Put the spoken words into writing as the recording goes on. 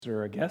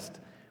Or a guest.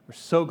 We're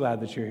so glad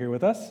that you're here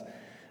with us.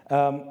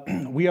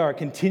 We are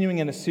continuing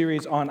in a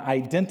series on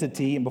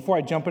identity, and before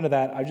I jump into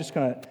that, I'm just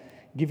going to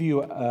give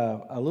you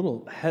a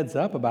little heads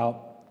up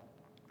about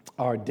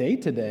our day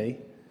today,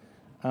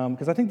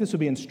 because I think this will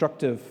be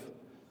instructive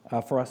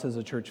for us as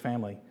a church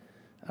family.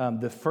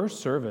 The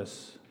first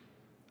service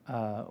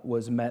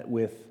was met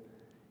with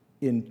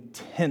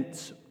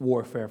intense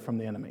warfare from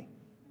the enemy.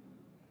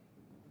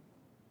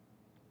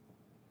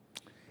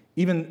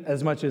 Even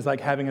as much as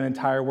like having an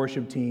entire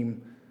worship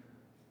team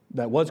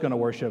that was going to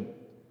worship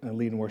and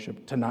lead in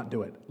worship to not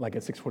do it, like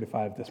at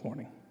 6:45 this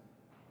morning,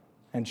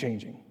 and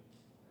changing,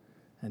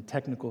 and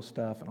technical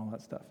stuff and all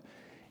that stuff.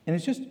 And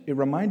it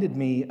reminded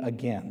me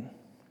again,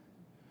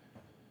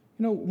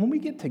 when we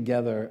get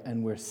together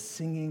and we're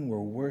singing, we're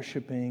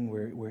worshiping,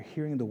 we're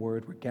hearing the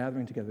word, we're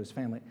gathering together as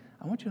family,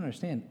 I want you to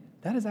understand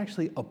that is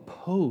actually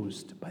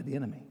opposed by the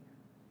enemy.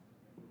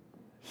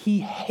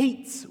 He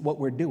hates what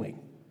we're doing.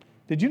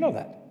 Did you know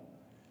that?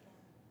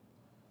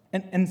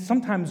 And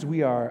sometimes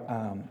we are,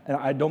 and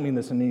I don't mean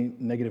this in any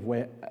negative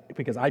way,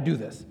 because I do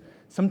this.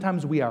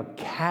 Sometimes we are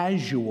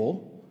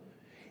casual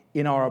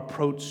in our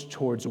approach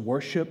towards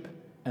worship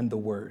and the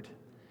word.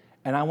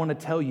 And I want to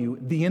tell you,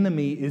 the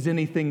enemy is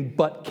anything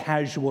but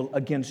casual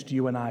against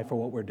you and I for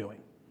what we're doing.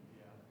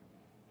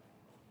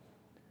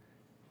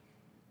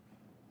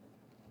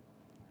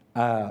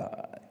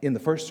 In the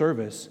first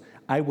service,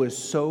 I was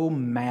so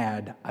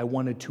mad I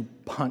wanted to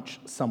punch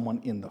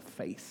someone in the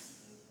face.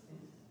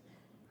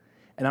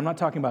 And I'm not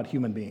talking about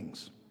human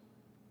beings.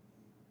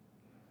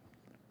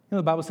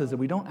 The Bible says that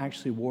we don't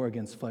actually war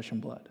against flesh and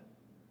blood,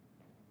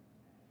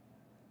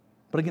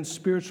 but against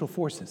spiritual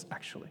forces,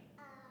 actually.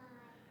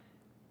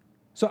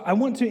 So I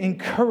want to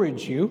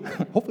encourage you,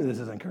 hopefully this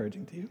is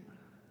encouraging to you,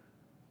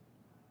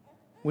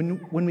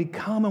 when we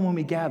come and when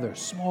we gather,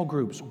 small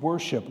groups,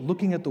 worship,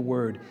 looking at the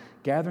word,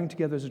 gathering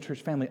together as a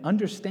church family,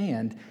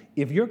 understand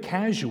if you're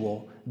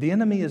casual, the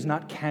enemy is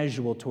not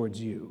casual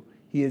towards you.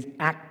 He is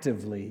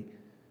actively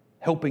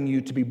helping you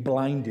to be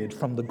blinded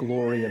from the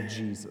glory of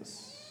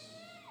Jesus.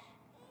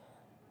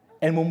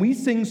 And when we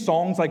sing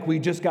songs like we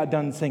just got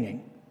done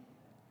singing,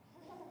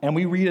 and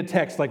we read a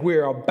text like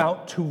we're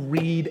about to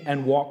read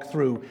and walk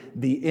through,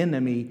 the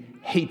enemy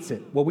hates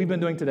it. What we've been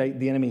doing today,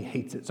 the enemy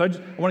hates it. So I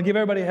want to give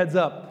everybody a heads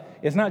up.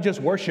 It's not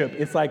just worship,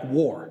 it's like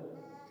war.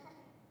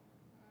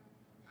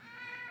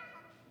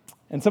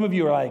 And some of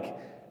you are like,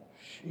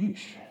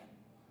 sheesh,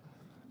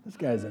 this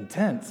guy's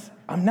intense.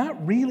 I'm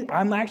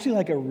actually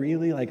like a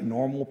really like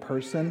normal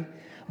person,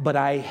 but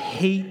I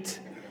hate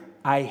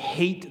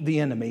the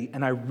enemy,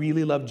 and I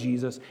really love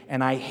Jesus,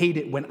 and I hate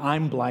it when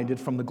I'm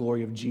blinded from the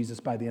glory of Jesus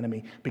by the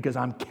enemy because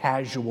I'm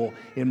casual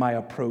in my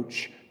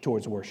approach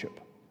towards worship.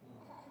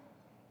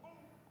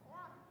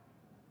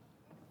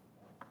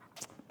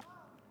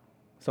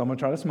 So I'm going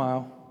to try to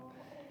smile.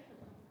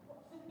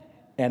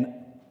 And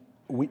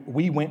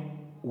we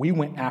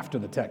went after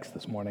the text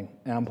this morning,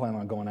 and I'm planning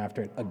on going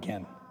after it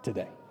again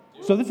today.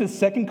 So this is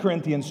 2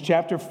 Corinthians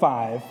chapter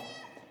 5,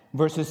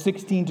 verses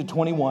 16 to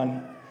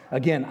 21.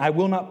 Again, I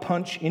will not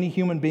punch any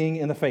human being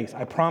in the face.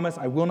 I promise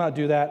I will not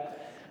do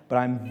that, but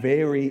I'm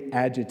very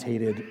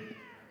agitated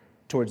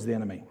towards the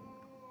enemy.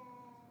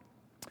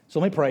 So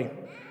let me pray,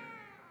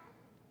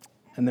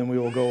 and then we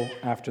will go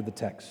after the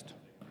text.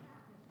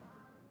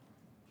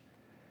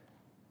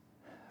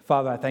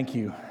 Father, I thank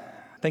you.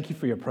 Thank you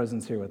for your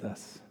presence here with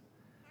us.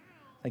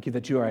 Thank you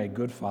that you are a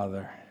good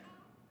Father,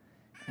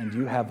 and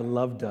you have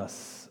loved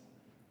us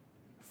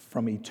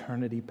from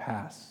eternity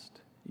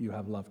past. You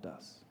have loved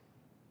us.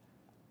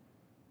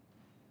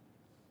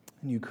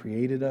 And you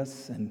created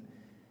us, and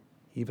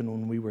even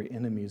when we were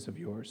enemies of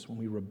yours, when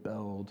we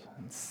rebelled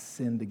and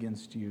sinned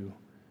against you,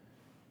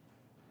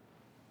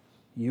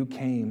 you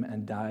came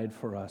and died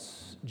for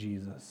us,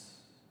 Jesus,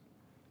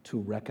 to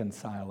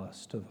reconcile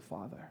us to the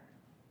Father.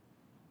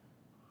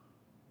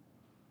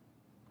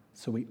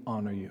 So we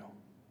honor you.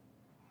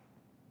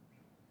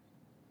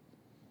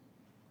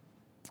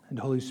 And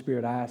Holy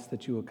Spirit, I ask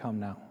that you will come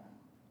now.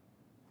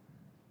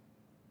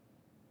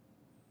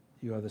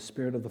 You are the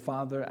Spirit of the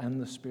Father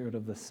and the Spirit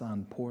of the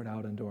Son poured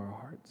out into our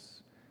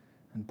hearts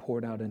and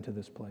poured out into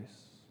this place.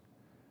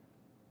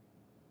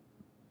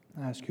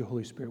 I ask you,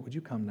 Holy Spirit, would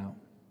you come now?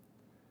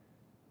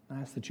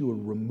 I ask that you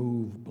would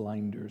remove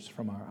blinders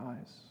from our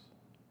eyes,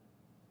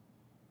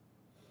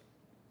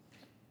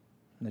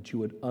 and that you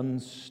would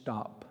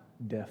unstop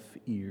deaf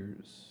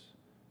ears,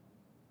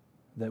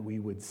 that we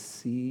would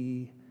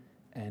see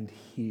and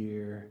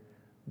hear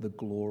the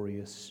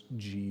glorious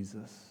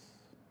Jesus.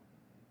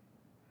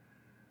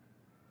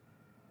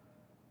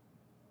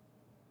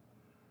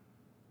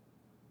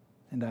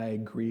 And I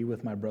agree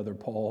with my brother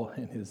Paul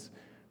in his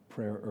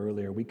prayer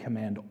earlier. We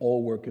command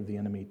all work of the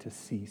enemy to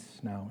cease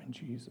now in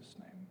Jesus'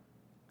 name.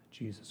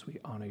 Jesus, we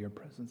honor your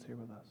presence here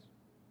with us.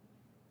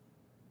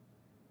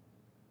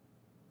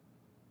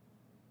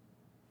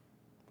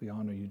 We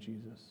honor you,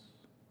 Jesus.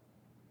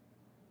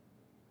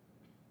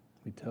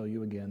 We tell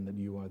you again that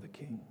you are the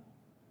King.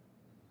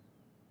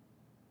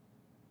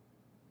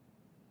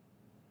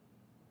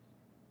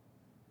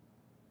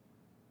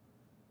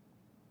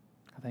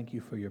 I thank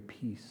you for your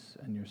peace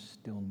and your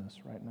stillness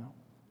right now.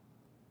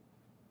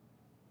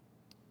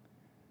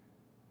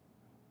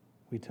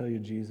 We tell you,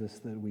 Jesus,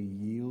 that we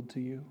yield to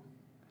you.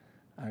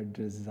 Our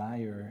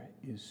desire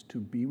is to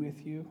be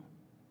with you,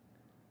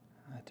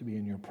 to be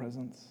in your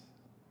presence.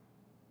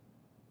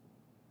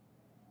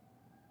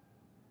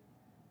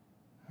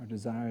 Our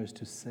desire is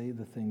to say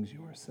the things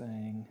you are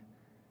saying,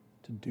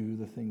 to do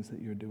the things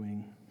that you're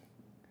doing,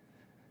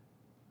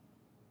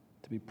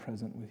 to be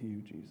present with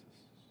you, Jesus.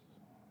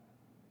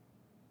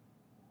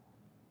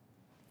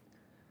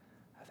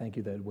 I thank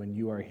you that when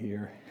you are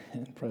here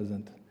and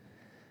present,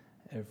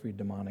 every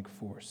demonic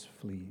force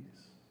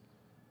flees.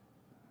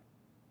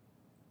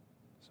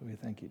 So we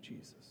thank you,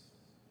 Jesus.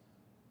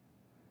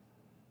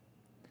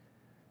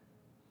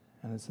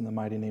 And it's in the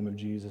mighty name of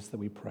Jesus that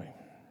we pray.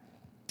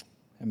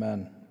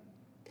 Amen.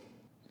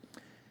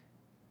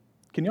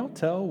 Can y'all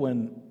tell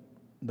when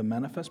the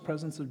manifest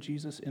presence of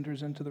Jesus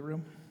enters into the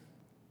room?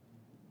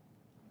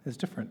 It's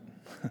different.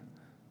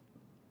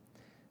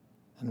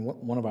 And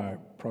one of our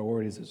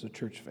priorities as a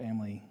church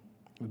family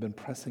we've been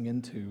pressing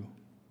into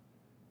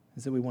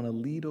is that we want to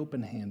lead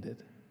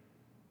open-handed.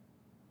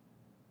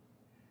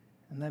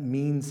 And that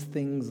means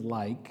things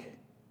like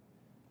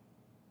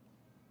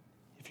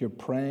if you're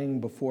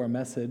praying before a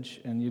message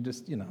and you're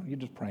just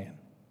praying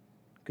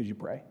because you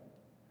pray.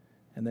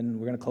 And then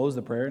we're going to close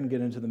the prayer and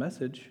get into the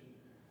message.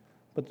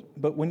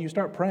 But when you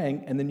start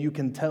praying and then you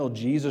can tell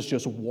Jesus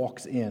just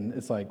walks in,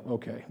 it's like,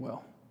 okay,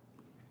 well,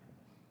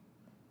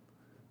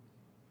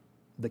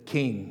 the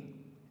king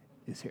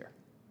is here.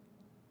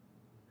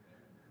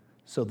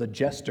 So the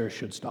jester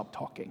should stop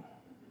talking.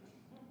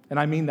 And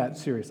I mean that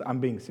serious. I'm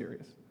being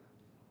serious.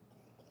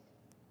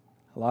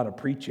 A lot of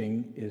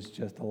preaching is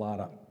just a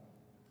lot of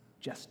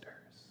jesters.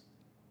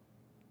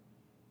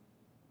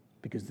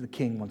 Because the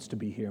king wants to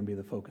be here and be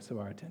the focus of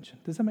our attention.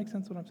 Does that make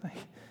sense what I'm saying?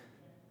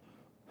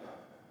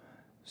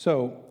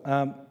 So,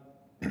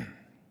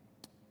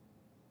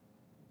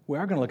 we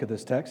are going to look at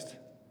this text,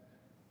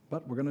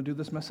 but we're going to do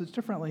this message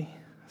differently.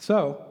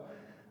 So,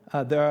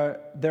 there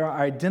are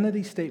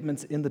identity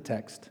statements in the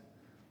text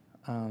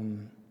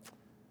that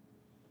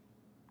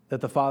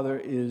the Father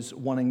is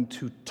wanting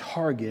to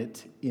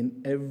target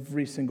in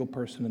every single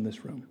person in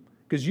this room.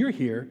 Because you're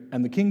here,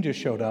 and the King just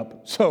showed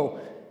up,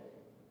 so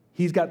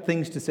he's got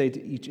things to say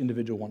to each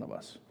individual one of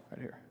us right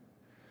here.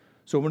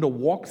 So we're going to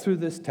walk through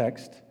this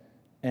text,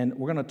 and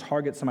we're going to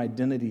target some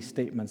identity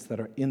statements that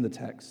are in the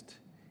text,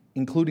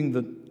 including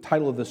the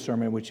title of the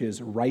sermon, which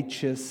is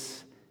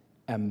Righteous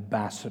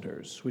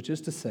Ambassadors, which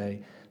is to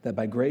say that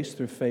by grace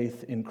through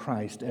faith in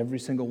Christ, every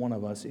single one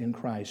of us in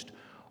Christ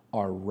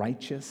are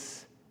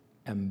righteous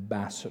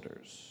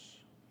ambassadors.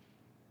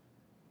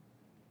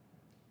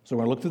 So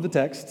we're going to look through the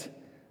text,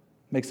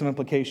 make some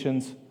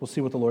implications. We'll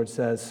see what the Lord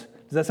says.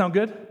 Does that sound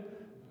good?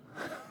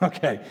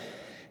 Okay,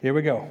 here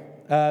we go.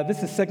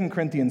 This is 2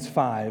 Corinthians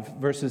 5,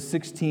 verses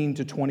 16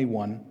 to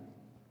 21. I'm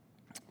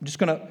just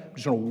going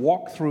to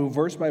walk through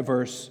verse by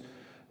verse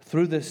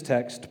through this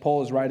text.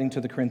 Paul is writing to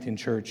the Corinthian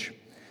church,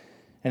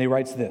 and he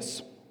writes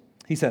this.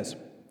 He says,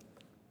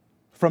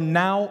 "From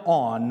now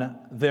on,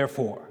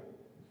 therefore,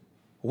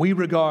 we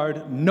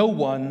regard no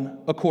one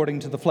according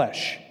to the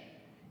flesh,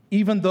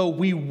 even though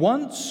we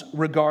once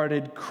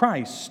regarded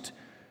Christ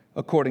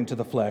according to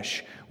the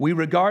flesh. We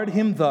regard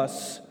him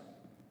thus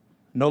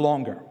no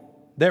longer.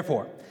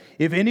 Therefore,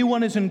 if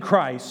anyone is in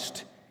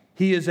Christ,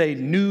 he is a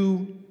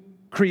new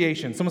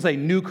creation." Someone say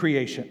new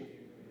creation.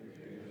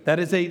 That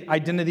is an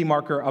identity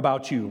marker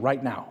about you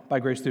right now by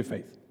grace through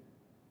faith.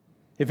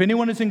 If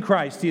anyone is in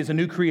Christ, he is a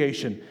new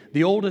creation.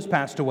 The old has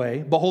passed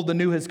away. Behold, the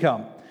new has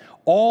come.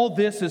 All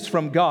this is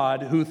from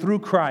God, who through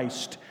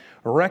Christ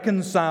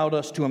reconciled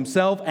us to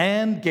himself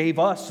and gave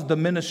us the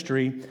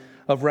ministry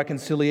of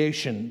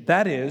reconciliation.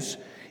 That is,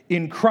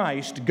 in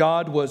Christ,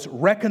 God was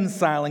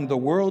reconciling the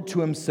world to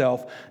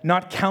himself,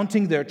 not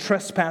counting their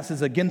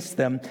trespasses against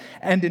them,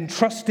 and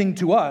entrusting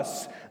to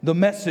us the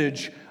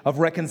message of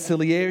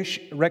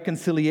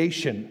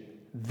reconciliation.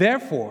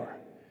 Therefore,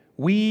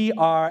 we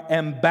are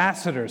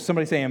ambassadors.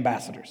 Somebody say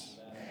ambassadors.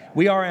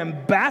 We are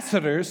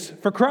ambassadors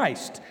for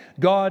Christ,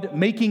 God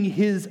making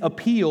his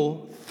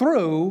appeal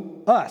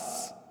through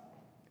us.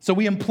 So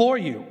we implore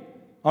you,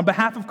 on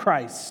behalf of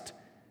Christ,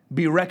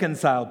 be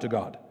reconciled to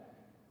God.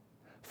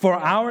 For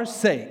our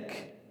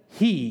sake,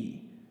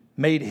 he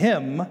made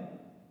him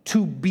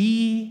to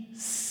be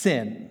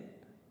sin,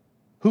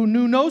 who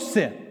knew no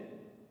sin,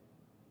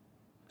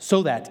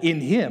 so that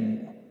in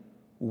him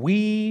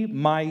we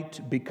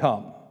might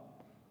become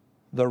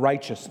the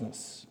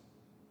righteousness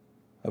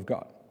of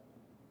God.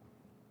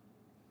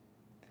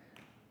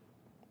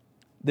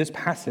 This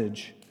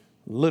passage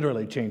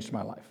literally changed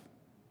my life.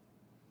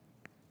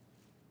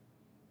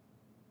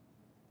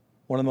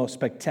 One of the most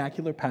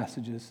spectacular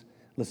passages.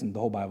 Listen, the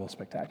whole Bible is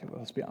spectacular,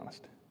 let's be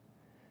honest.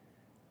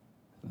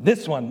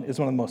 This one is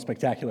one of the most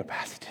spectacular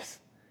passages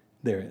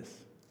there is.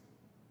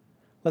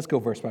 Let's go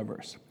verse by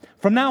verse.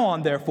 From now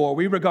on, therefore,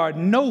 we regard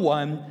no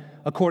one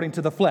according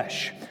to the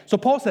flesh. So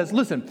Paul says,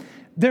 listen,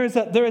 there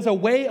is a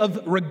way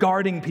of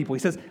regarding people. He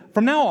says,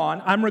 from now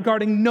on, I'm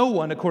regarding no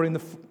one according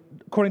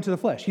to the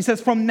flesh. He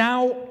says, from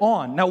now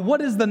on. Now,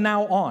 what is the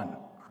now on?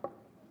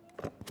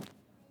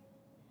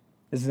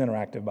 This is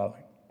interactive, by the way.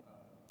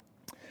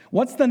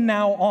 What's the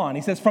now on?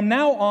 He says, from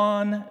now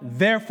on,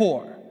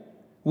 therefore,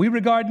 we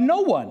regard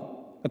no one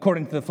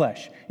according to the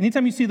flesh.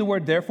 Anytime you see the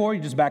word therefore,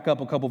 you just back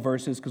up a couple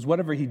verses, because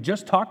whatever he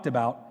just talked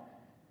about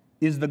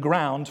is the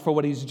ground for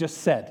what he's just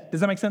said.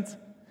 Does that make sense?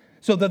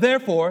 So the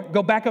therefore,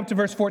 go back up to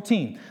verse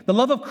 14. The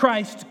love of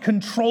Christ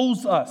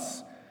controls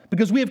us,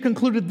 because we have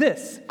concluded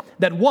this,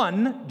 that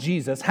one,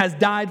 Jesus, has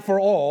died for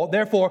all,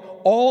 therefore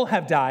all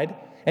have died,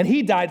 and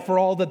he died for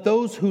all, that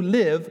those who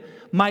live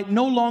might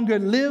no longer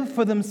live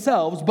for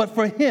themselves, but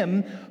for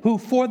him who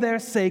for their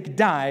sake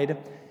died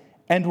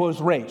and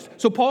was raised.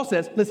 So Paul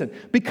says, listen,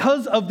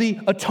 because of the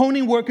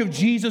atoning work of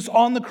Jesus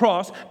on the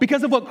cross,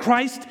 because of what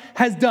Christ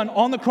has done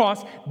on the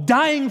cross,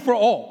 dying for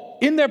all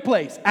in their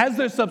place as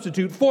their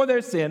substitute for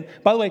their sin.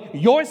 By the way,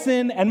 your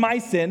sin and my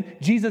sin,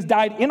 Jesus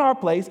died in our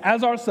place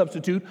as our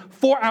substitute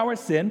for our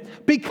sin.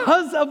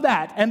 Because of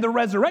that and the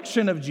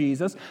resurrection of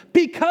Jesus,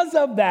 because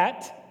of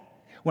that,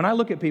 when I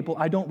look at people,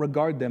 I don't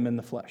regard them in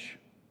the flesh.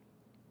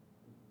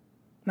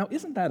 Now,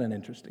 isn't that an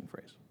interesting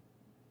phrase?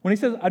 When he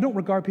says, I don't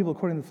regard people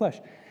according to the flesh,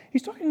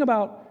 he's talking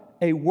about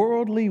a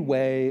worldly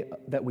way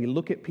that we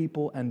look at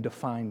people and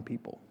define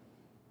people.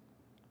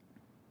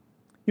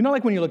 You know,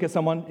 like when you look at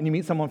someone and you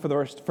meet someone for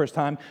the first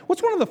time,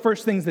 what's one of the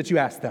first things that you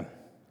ask them?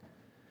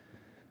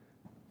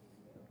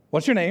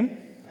 What's your name?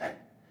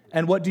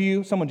 And what do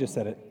you, someone just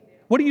said it,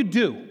 what do you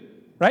do,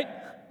 right?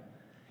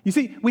 You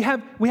see, we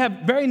have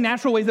very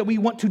natural ways that we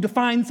want to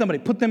define somebody,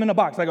 put them in a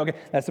box. Like, okay,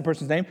 that's the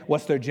person's name.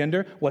 What's their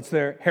gender? What's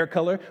their hair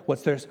color?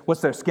 What's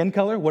their skin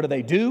color? What do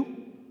they do?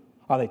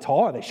 Are they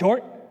tall? Are they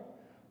short?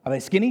 Are they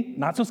skinny?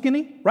 Not so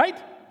skinny? Right?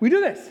 We do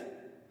this.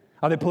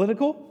 Are they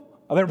political?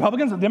 Are they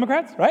Republicans or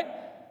Democrats? Right?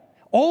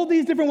 All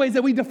these different ways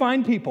that we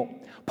define people.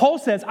 Paul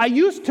says, I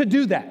used to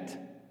do that.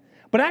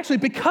 But actually,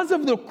 because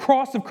of the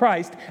cross of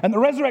Christ and the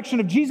resurrection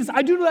of Jesus,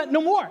 I do that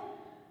no more.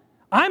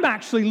 I'm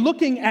actually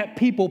looking at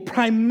people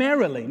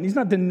primarily, and he's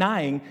not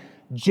denying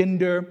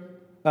gender,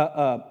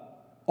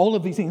 all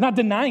of these things. He's not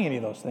denying any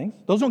of those things.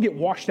 Those don't get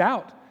washed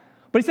out.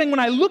 But he's saying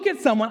when I look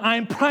at someone,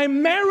 I'm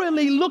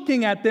primarily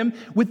looking at them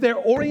with their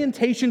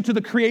orientation to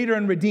the Creator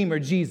and Redeemer,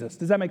 Jesus.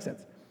 Does that make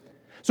sense?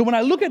 So when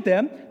I look at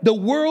them, the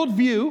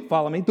worldview,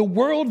 follow me, the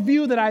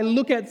worldview that I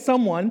look at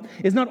someone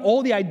is not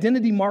all the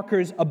identity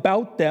markers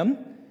about them.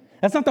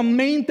 That's not the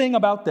main thing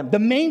about them. The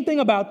main thing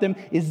about them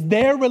is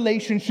their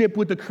relationship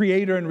with the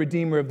Creator and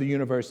Redeemer of the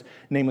universe,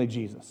 namely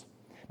Jesus.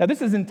 Now,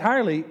 this is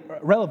entirely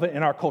relevant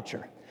in our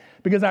culture,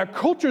 because our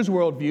culture's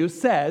worldview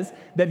says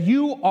that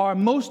you are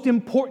most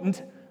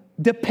important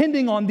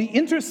depending on the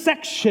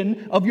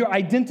intersection of your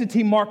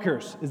identity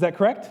markers. Is that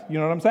correct? You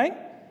know what I'm saying?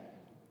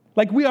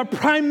 Like, we are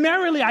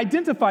primarily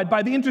identified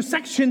by the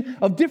intersection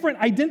of different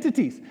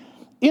identities.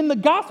 In the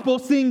gospel,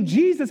 seeing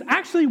Jesus,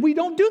 actually, we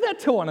don't do that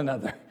to one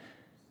another.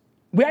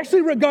 We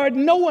actually regard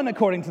no one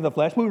according to the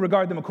flesh. We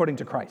regard them according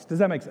to Christ. Does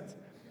that make sense?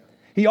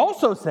 He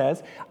also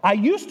says, I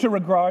used to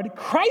regard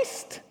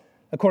Christ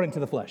according to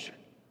the flesh,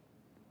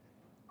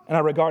 and I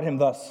regard him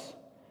thus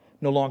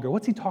no longer.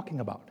 What's he talking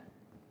about?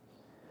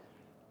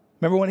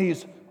 Remember when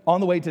he's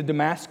on the way to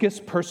Damascus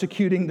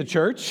persecuting the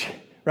church,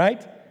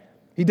 right?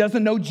 He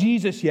doesn't know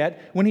Jesus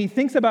yet. When he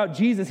thinks about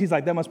Jesus, he's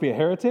like, that must be a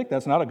heretic.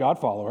 That's not a God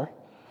follower.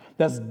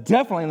 That's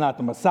definitely not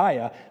the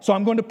Messiah. So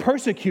I'm going to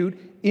persecute,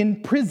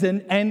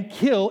 imprison, and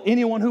kill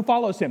anyone who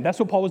follows him. That's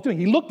what Paul was doing.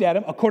 He looked at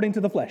him according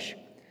to the flesh.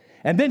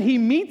 And then he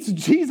meets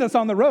Jesus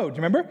on the road.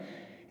 You remember?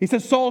 He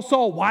says, Saul,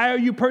 Saul, why are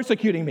you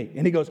persecuting me?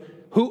 And he goes,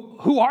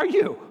 Who are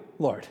you,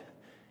 Lord?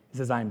 He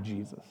says, I'm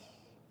Jesus.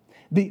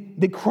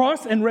 The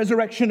cross and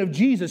resurrection of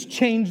Jesus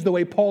changed the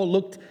way Paul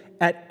looked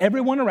at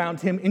everyone around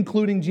him,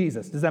 including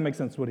Jesus. Does that make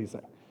sense what he's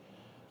saying?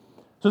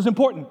 So it's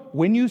important.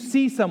 When you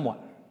see someone,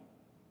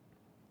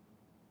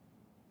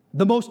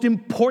 the most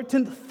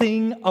important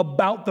thing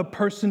about the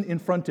person in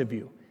front of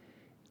you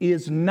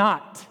is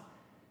not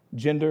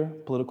gender,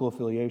 political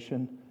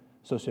affiliation,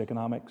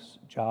 socioeconomics,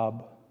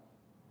 job,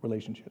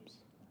 relationships.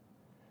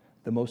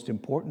 The most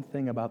important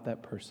thing about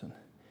that person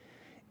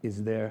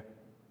is their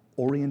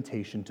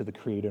orientation to the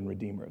Creator and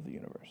Redeemer of the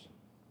universe.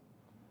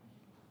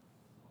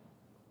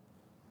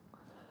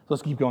 So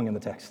let's keep going in the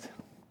text.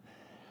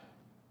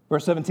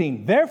 Verse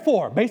 17,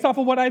 therefore, based off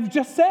of what I've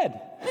just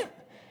said,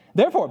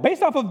 therefore,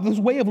 based off of this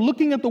way of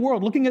looking at the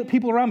world, looking at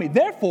people around me,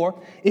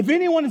 therefore, if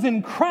anyone is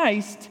in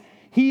Christ,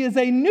 he is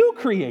a new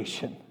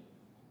creation.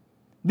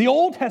 The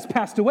old has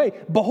passed away.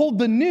 Behold,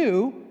 the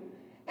new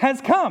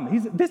has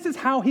come. This is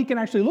how he can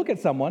actually look at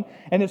someone,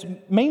 and it's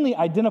mainly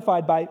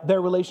identified by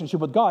their relationship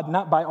with God,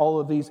 not by all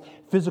of these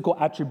physical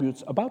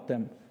attributes about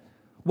them.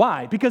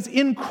 Why? Because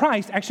in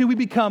Christ, actually, we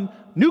become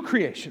new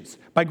creations.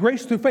 By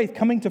grace through faith,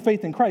 coming to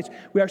faith in Christ,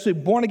 we're actually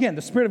born again.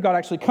 The Spirit of God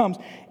actually comes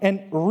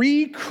and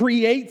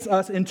recreates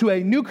us into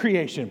a new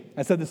creation.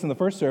 I said this in the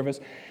first service.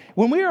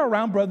 When we are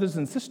around brothers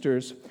and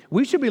sisters,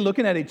 we should be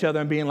looking at each other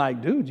and being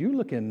like, dude, you're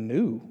looking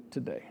new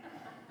today.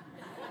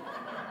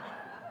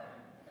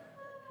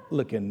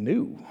 looking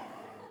new.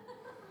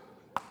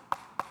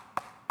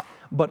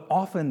 But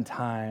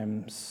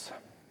oftentimes,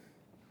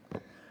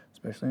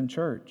 especially in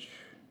church,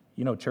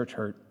 church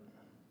hurt.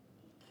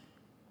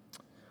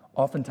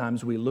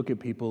 Oftentimes we look at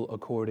people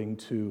according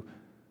to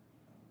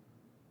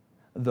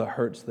the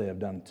hurts they have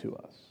done to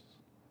us.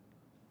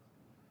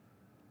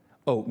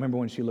 Oh, remember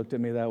when she looked at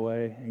me that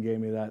way and gave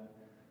me that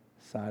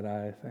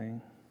side-eye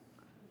thing?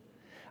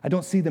 I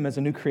don't see them as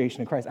a new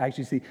creation in Christ. I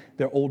actually see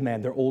their old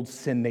man, their old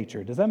sin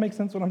nature. Does that make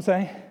sense what I'm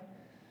saying?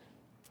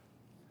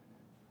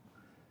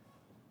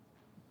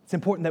 It's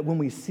important that when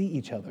we see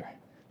each other,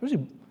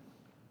 especially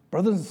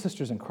brothers and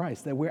sisters in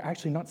Christ, that we're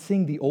actually not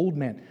seeing the old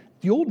man.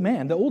 The old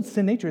man, the old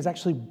sin nature is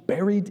actually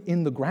buried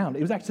in the ground.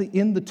 It was actually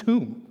in the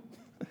tomb,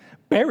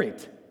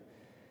 buried.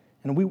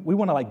 And we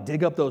want to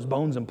dig up those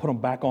bones and put them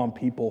back on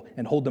people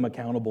and hold them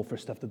accountable for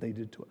stuff that they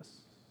did to us,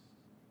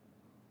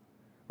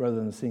 rather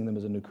than seeing them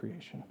as a new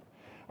creation.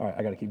 All right,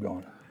 I got to keep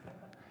going.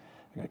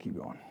 If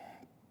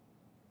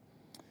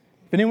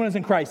anyone is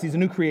in Christ, he's a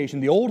new creation.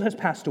 The old has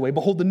passed away.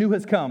 Behold, the new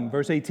has come.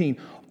 Verse 18.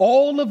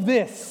 All of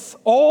this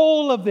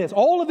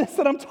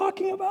that I'm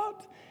talking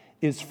about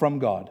is from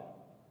God.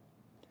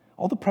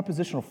 All the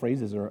prepositional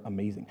phrases are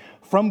amazing.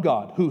 From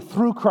God, who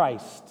through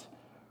Christ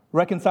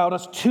reconciled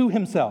us to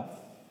himself.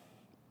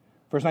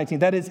 Verse 19,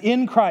 that is,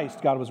 in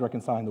Christ, God was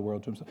reconciling the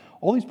world to himself.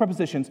 All these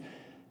prepositions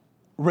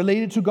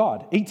related to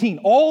God. 18,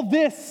 all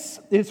this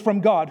is from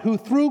God, who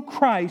through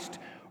Christ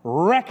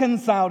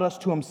reconciled us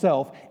to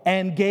himself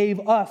and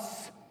gave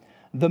us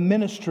the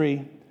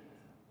ministry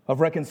of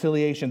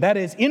reconciliation. That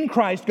is, in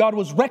Christ, God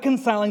was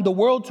reconciling the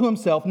world to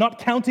himself, not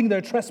counting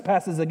their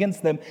trespasses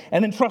against them,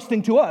 and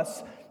entrusting to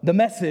us the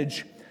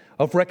message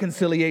of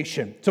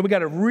reconciliation. So we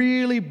got a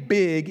really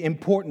big,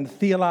 important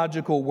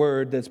theological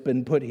word that's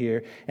been put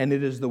here, and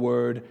it is the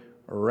word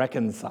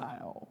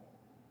reconcile.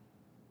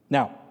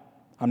 Now,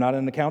 I'm not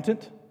an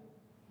accountant,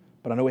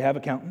 but I know we have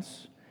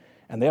accountants,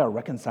 and they are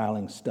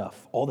reconciling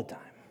stuff all the time,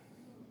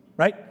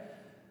 right?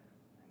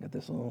 I got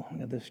this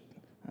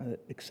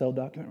Excel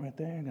document right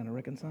there. I'm going to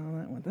reconcile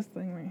that with this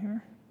thing right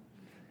here.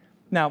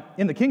 Now,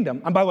 in the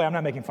kingdom, and by the way, I'm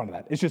not making fun of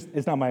that.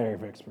 It's not my area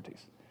of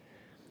expertise.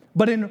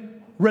 But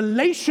in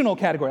relational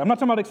category, I'm not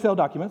talking about Excel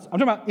documents. I'm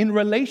talking about in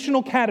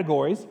relational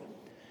categories,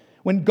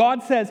 when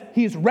God says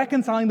he's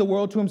reconciling the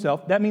world to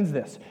himself, that means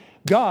this.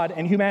 God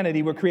and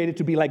humanity were created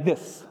to be like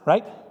this,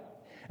 right?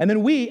 And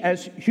then we,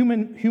 as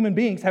human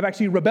beings, have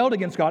actually rebelled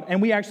against God,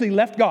 and we actually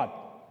left God.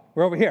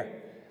 We're over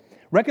here.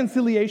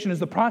 Reconciliation is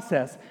the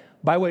process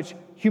by which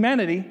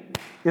humanity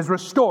is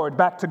restored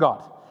back to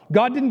God.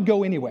 God didn't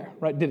go anywhere,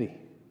 right? Did he?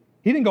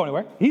 He didn't go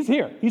anywhere. He's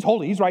here. He's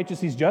holy. He's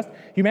righteous. He's just.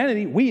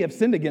 Humanity, we have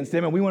sinned against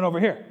him, and we went over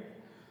here.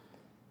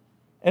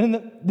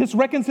 And this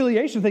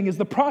reconciliation thing is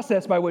the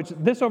process by which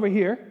this over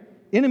here,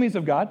 enemies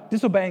of God,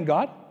 disobeying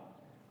God,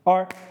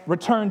 are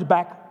returned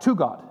back to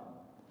God.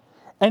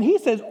 And he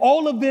says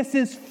all of this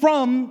is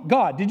from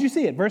God. Did you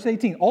see it? Verse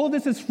 18. All of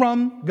this is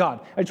from God.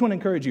 I just want to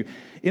encourage you.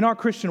 In our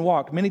Christian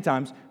walk, many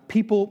times,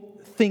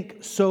 people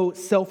think so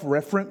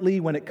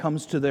self-referently when it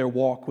comes to their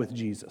walk with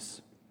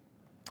Jesus.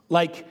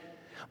 Like,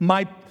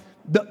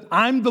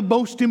 I'm the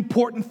most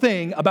important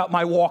thing about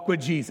my walk with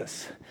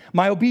Jesus.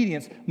 My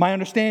obedience, my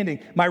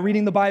understanding, my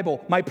reading the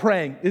Bible, my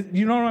praying.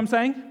 You know what I'm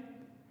saying?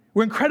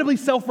 We're incredibly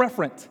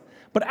self-referent.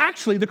 But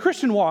actually, the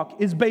Christian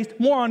walk is based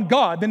more on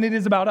God than it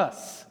is about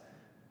us.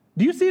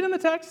 Do you see it in the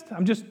text?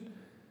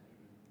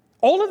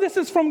 All of this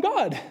is from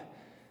God.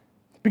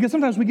 Because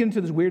sometimes we get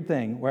into this weird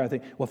thing where I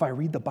think, well, if I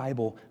read the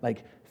Bible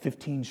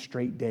 15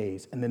 straight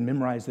days and then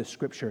memorize this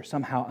scripture,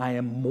 somehow I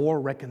am more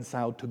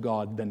reconciled to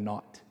God than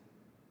not.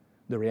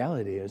 The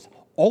reality is,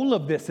 all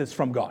of this is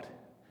from God.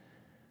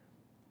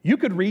 You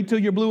could read till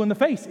you're blue in the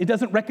face. It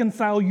doesn't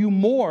reconcile you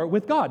more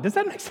with God. Does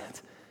that make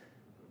sense?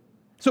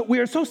 So we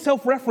are so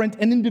self-referent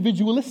and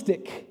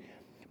individualistic.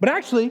 But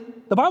actually,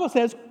 the Bible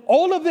says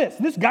all of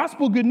this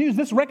gospel good news,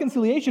 this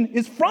reconciliation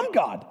is from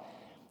God.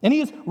 And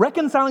he is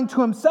reconciling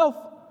to himself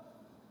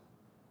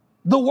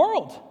the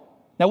world.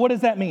 Now, what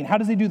does that mean? How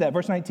does he do that?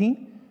 Verse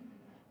 19.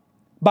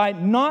 By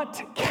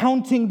not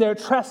counting their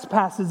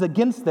trespasses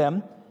against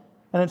them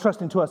and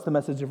entrusting to us the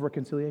message of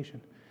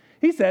reconciliation.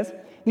 He says,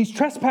 these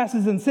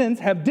trespasses and sins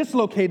have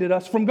dislocated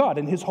us from God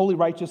in his holy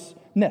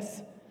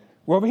righteousness.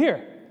 We're over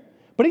here.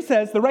 But he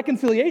says the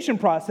reconciliation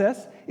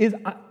process is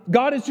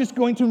God is just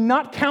going to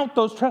not count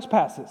those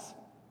trespasses.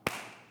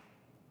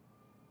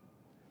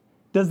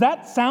 Does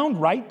that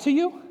sound right to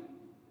you?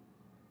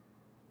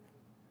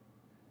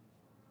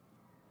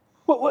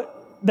 What?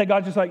 That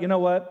God's just like, you know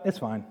what? It's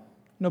fine.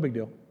 No big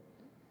deal.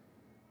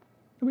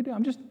 No big deal.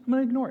 I'm going to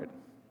ignore it.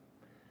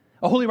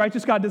 A holy,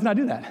 righteous God does not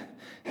do that.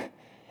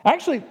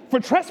 Actually, for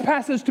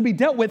trespasses to be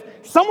dealt with,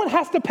 someone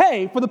has to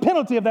pay for the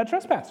penalty of that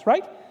trespass,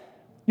 right?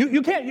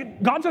 You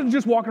can't, God doesn't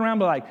just walk around and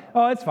be like,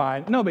 oh, it's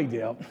fine, no big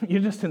deal. You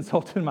just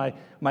insulted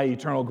my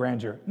eternal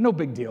grandeur. No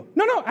big deal.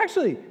 No,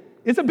 actually,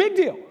 it's a big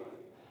deal.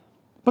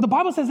 But the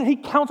Bible says that he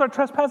counts our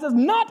trespasses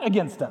not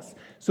against us.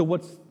 So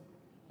what's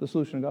the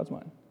solution in God's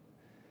mind?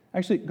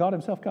 Actually, God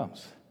himself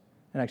comes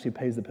and actually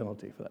pays the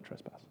penalty for that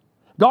trespass.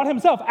 God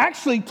himself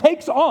actually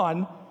takes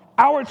on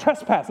our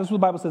trespass. That's what the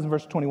Bible says in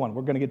verse 21.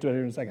 We're going to get to it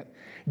here in a second.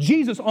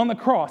 Jesus on the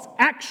cross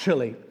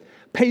actually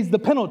pays the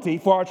penalty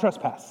for our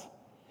trespass.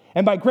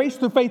 And by grace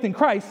through faith in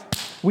Christ,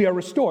 we are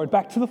restored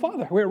back to the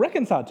Father. We are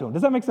reconciled to him.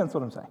 Does that make sense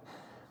what I'm saying?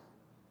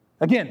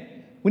 Again,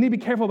 we need to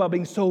be careful about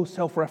being so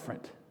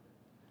self-referent.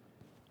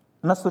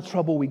 And that's the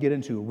trouble we get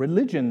into.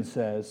 Religion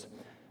says,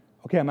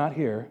 okay, I'm out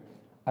here.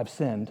 I've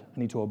sinned. I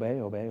need to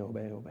obey.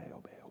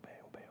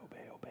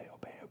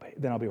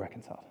 Then I'll be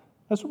reconciled.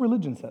 That's what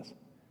religion says.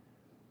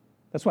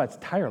 That's why it's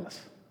tireless.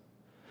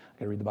 I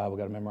got to read the Bible,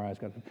 got to memorize,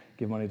 got to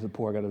give money to the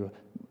poor, got to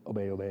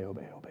obey,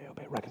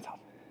 reconciled.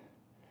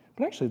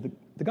 But actually,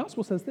 the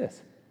gospel says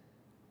this.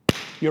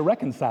 You're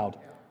reconciled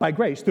by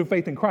grace through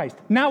faith in Christ.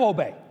 Now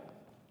obey.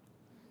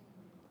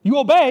 You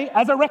obey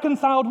as a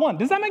reconciled one.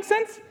 Does that make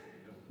sense?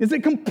 It's a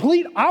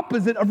complete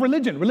opposite of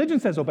religion. Religion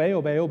says obey,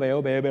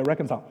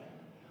 reconcile.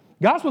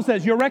 Gospel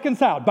says you're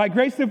reconciled by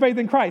grace through faith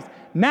in Christ.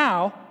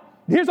 Now,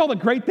 here's all the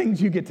great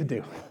things you get to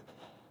do.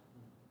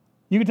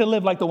 You get to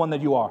live like the one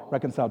that you are,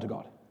 reconciled to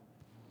God.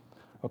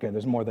 Okay,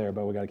 there's more there,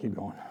 but we got to keep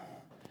going.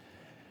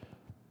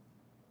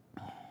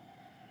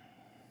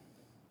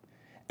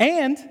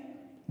 And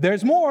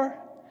there's more.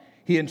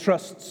 He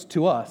entrusts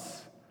to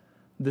us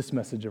this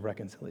message of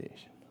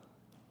reconciliation.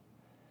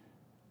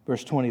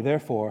 Verse 20,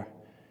 therefore,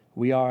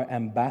 we are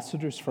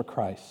ambassadors for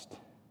Christ.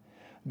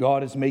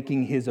 God is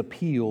making his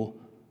appeal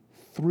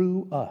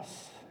through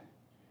us.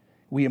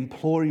 We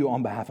implore you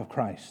on behalf of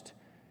Christ,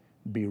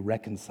 be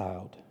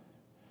reconciled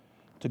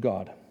to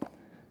God.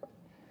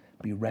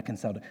 Be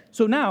reconciled.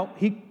 So now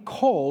he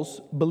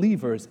calls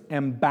believers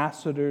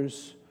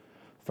ambassadors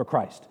for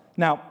Christ.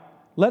 Now,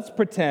 let's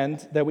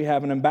pretend that we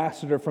have an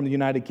ambassador from the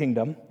United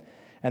Kingdom,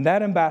 and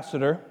that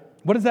ambassador,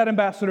 what does that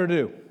ambassador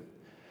do?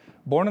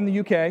 Born in the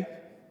UK,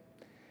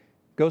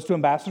 goes to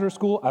ambassador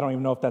school. I don't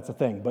even know if that's a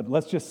thing, but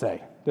let's just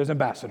say there's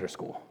ambassador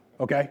school,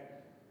 okay?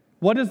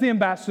 What is the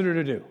ambassador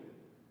to do?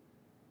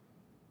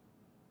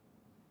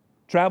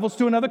 Travels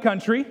to another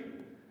country,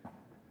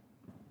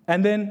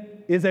 and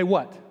then is a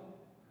what?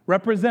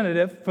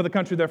 Representative for the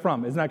country they're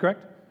from. Isn't that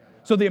correct?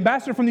 So the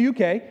ambassador from the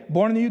UK,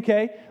 born in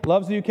the UK,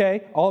 loves the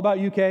UK, all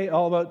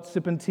about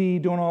sipping tea,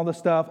 doing all this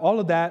stuff, all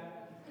of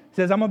that,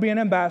 says, I'm going to be an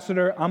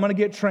ambassador, I'm going to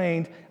get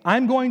trained,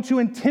 I'm going to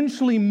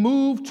intentionally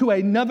move to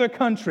another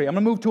country, I'm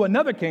going to move to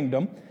another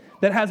kingdom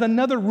that has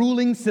another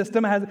ruling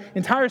system, has an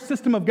entire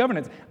system of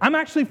governance. I'm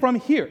actually from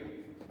here,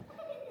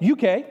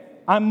 UK,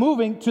 I'm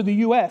moving to the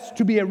US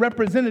to be a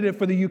representative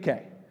for the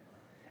UK.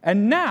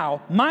 And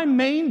now, my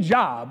main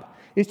job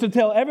is to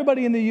tell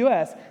everybody in the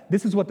US,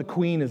 this is what the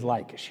Queen is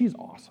like. She's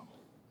awesome.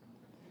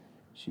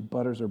 She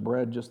butters her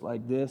bread just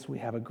like this. We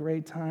have a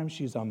great time.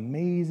 She's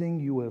amazing.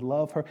 You would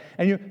love her.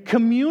 And you're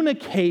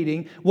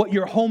communicating what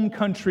your home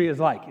country is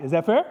like. Is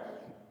that fair?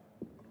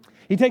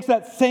 He takes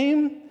that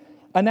same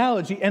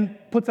analogy and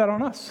puts that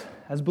on us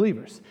as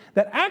believers.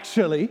 That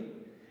actually,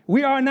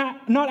 we are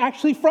not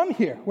actually from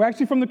here. We're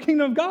actually from the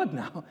kingdom of God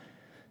now.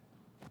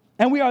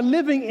 And we are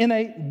living in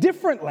a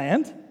different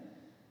land,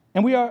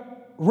 and we are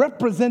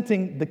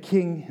representing the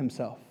King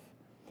himself.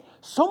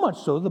 So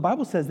much so, the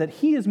Bible says that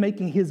he is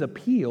making his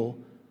appeal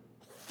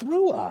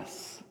through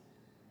us.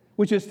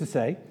 Which is to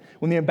say,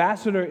 when the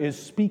ambassador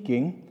is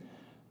speaking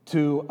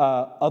to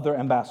other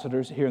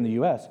ambassadors here in the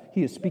U.S.,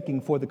 he is speaking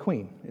for the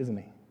Queen, isn't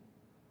he?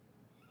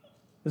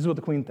 This is what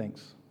the Queen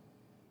thinks.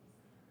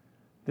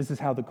 This is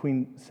how the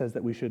Queen says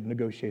that we should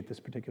negotiate this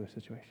particular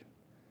situation.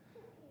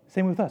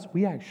 Same with us.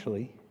 We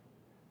actually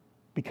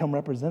become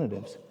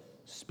representatives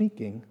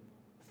speaking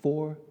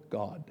for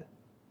God.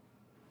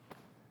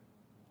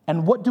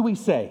 And what do we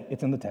say?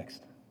 It's in the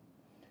text.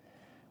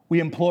 We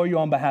implore you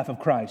on behalf of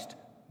Christ,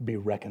 be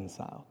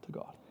reconciled to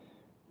God.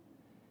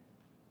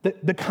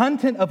 The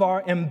content of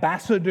our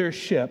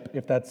ambassadorship,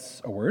 if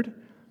that's a word,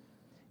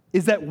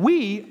 is that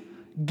we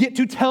get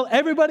to tell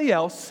everybody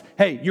else,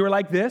 hey, you were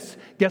like this.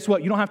 Guess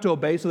what? You don't have to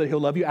obey so that he'll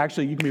love you.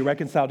 Actually, you can be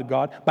reconciled to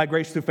God by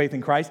grace through faith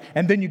in Christ,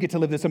 and then you get to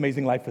live this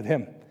amazing life with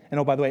him. And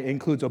oh, by the way, it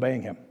includes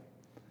obeying him.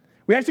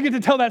 We actually get to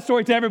tell that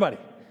story to everybody.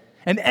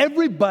 And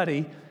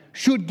everybody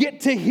should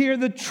get to hear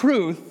the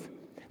truth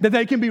that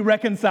they can be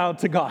reconciled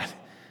to God.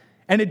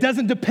 And it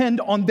doesn't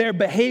depend on their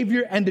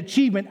behavior and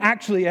achievement.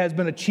 Actually, it has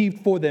been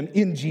achieved for them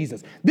in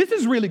Jesus. This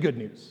is really good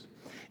news.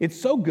 It's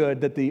so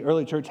good that the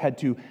early church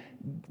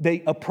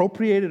they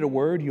appropriated a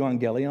word,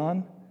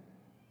 euangelion.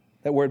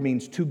 That word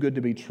means too good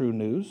to be true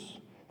news.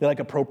 They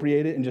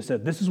appropriated it and just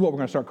said, this is what we're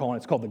going to start calling it.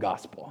 It's called the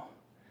gospel.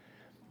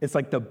 It's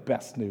like the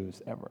best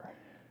news ever.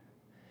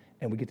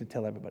 And we get to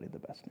tell everybody the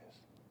best news.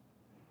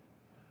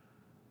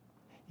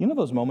 You know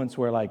those moments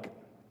where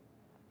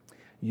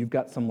you've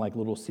got some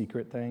little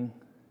secret thing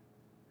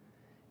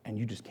and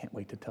you just can't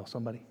wait to tell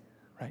somebody,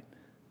 right?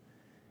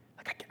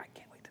 I can't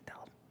wait to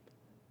tell them.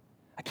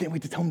 I can't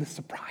wait to tell them this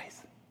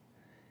surprise.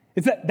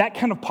 It's that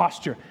kind of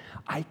posture.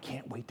 I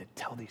can't wait to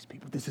tell these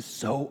people. This is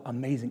so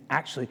amazing.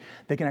 Actually,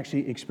 they can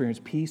actually experience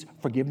peace,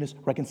 forgiveness,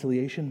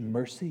 reconciliation,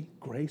 mercy,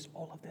 grace,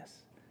 all of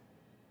this.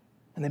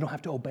 And they don't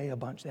have to obey a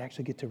bunch. They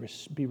actually get to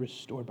be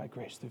restored by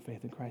grace through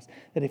faith in Christ.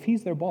 That if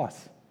he's their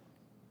boss,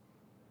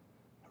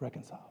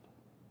 reconciled.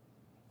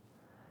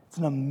 It's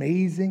an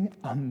amazing,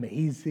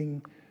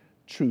 amazing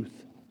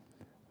truth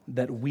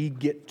that we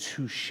get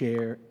to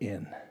share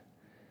in.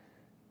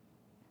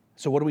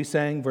 So what are we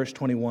saying? Verse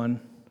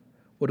 21.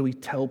 What do we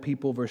tell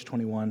people? Verse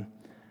 21.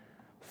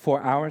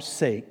 For our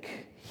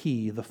sake,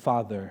 he, the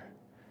Father,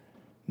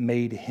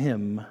 made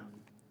him,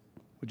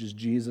 which is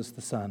Jesus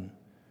the Son,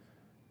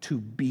 to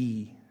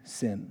be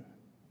sin.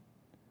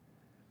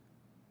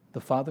 The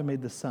Father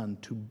made the Son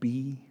to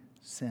be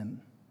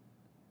sin.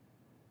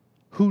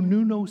 Who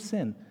knew no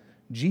sin?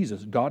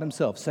 Jesus, God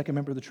himself, second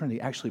member of the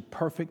Trinity, actually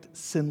perfect,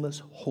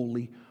 sinless,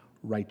 holy,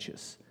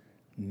 righteous.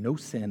 No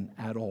sin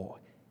at all.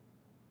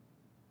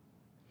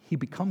 He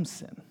becomes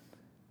sin.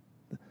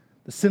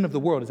 The sin of the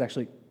world is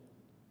actually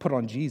put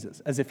on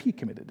Jesus as if he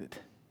committed it.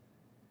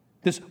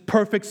 This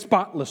perfect,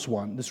 spotless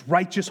one, this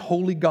righteous,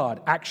 holy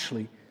God,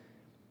 actually,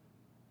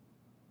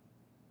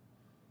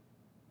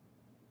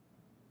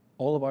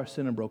 all of our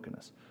sin and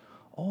brokenness,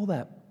 all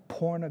that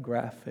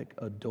pornographic,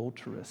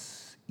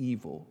 adulterous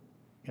evil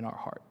in our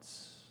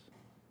hearts.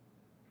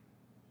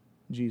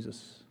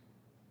 Jesus.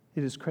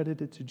 It is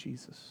credited to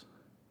Jesus.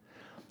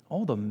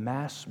 All the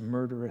mass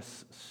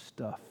murderous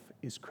stuff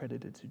is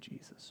credited to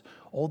Jesus.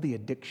 All the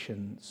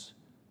addictions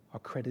are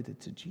credited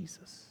to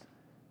Jesus.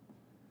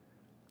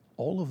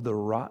 All of the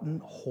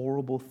rotten,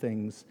 horrible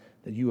things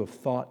that you have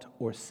thought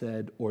or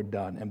said or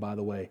done, and by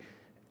the way,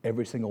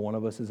 every single one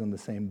of us is in the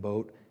same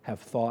boat, have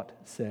thought,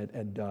 said,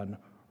 and done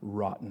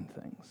rotten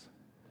things.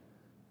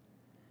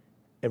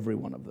 Every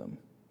one of them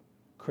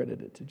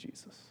credited to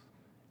Jesus,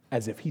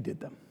 as if he did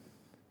them.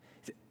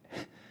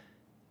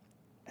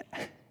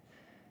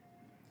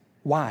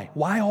 Why?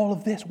 Why all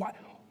of this?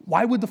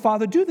 Why would the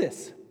Father do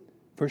this?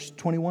 Verse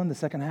 21, the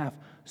second half,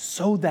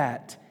 so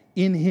that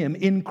in him,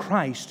 in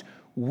Christ,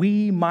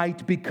 we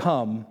might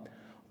become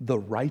the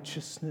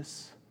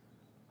righteousness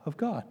of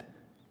God.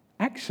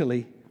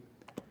 Actually,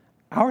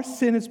 our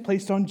sin is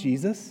placed on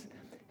Jesus.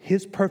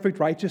 His perfect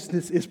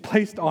righteousness is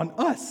placed on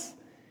us.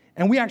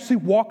 And we actually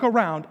walk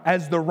around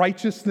as the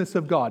righteousness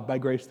of God by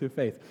grace through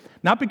faith.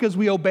 Not because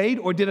we obeyed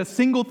or did a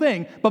single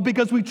thing, but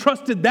because we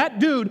trusted that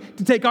dude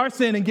to take our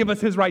sin and give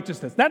us his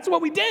righteousness. That's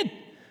what we did.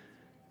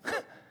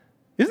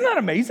 Isn't that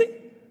amazing?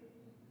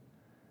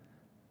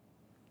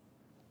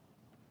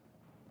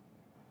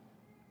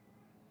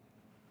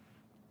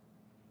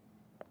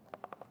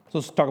 So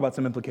let's talk about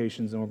some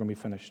implications and we're going to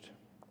be finished.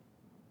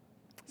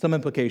 Some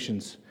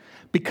implications.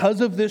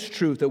 Because of this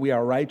truth that we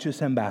are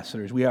righteous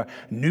ambassadors, we are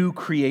new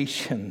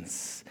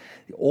creations.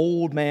 The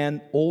old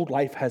man, old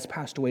life has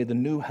passed away, the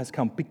new has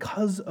come.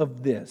 Because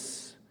of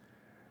this,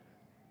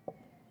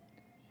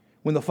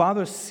 when the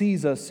Father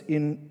sees us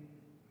in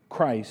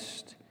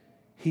Christ,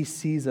 he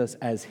sees us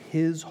as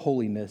his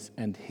holiness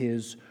and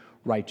his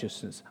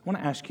righteousness. I want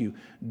to ask you,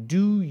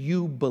 do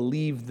you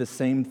believe the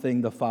same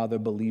thing the Father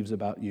believes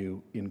about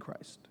you in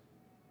Christ?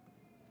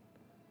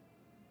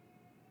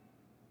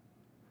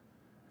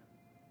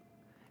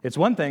 It's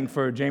one thing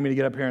for Jamie to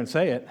get up here and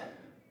say it.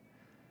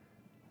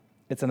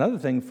 It's another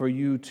thing for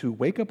you to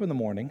wake up in the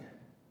morning,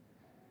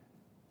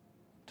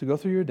 to go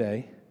through your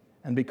day,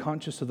 and be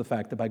conscious of the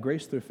fact that by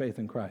grace through faith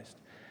in Christ,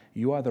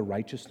 you are the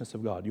righteousness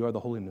of God. You are the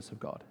holiness of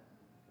God.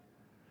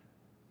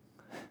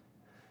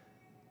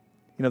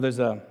 You know, there's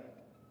a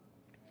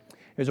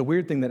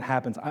weird thing that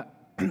happens.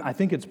 I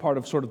think it's part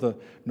of sort of the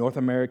North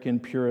American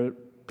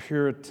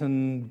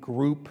Puritan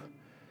group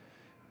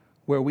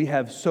where we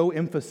have so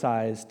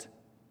emphasized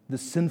the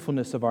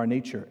sinfulness of our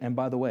nature. And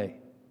by the way,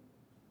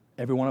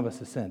 every one of us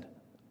has sinned.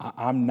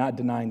 I'm not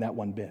denying that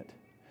one bit.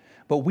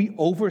 But we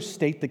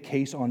overstate the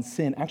case on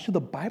sin. Actually,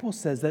 the Bible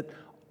says that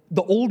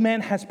the old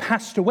man has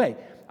passed away.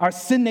 Our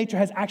sin nature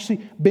has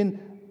actually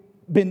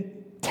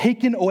been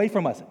taken away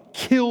from us,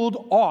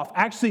 killed off.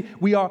 Actually,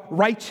 we are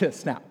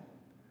righteous now.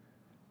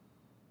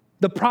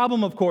 The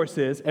problem, of course,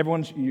 is,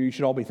 you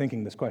should all be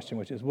thinking this question,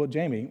 which is, well,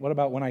 Jamie, what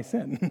about when I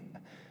sin?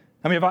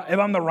 I mean, if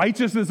I'm the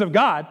righteousness of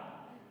God,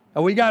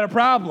 we got a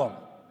problem.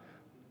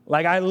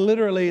 Like, I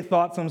literally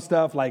thought some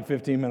stuff like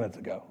 15 minutes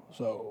ago.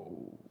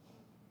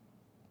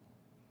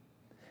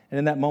 And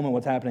in that moment,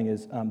 what's happening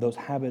is those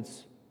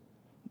habits,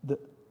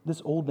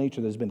 this old nature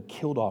that has been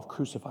killed off,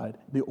 crucified,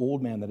 the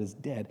old man that is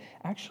dead,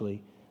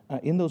 actually,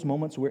 in those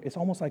moments where it's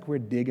almost like we're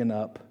digging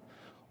up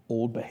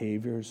old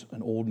behaviors,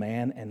 an old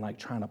man, and like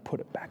trying to put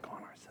it back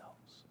on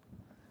ourselves.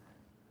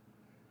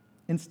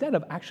 Instead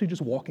of actually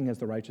just walking as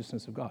the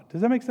righteousness of God.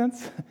 Does that make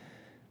sense?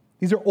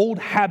 These are old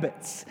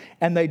habits,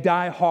 and they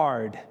die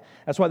hard.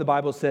 That's why the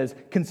Bible says,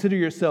 consider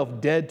yourself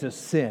dead to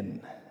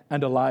sin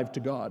and alive to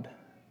God.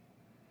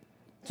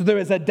 So there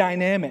is a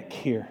dynamic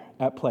here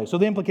at play. So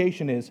the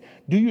implication is,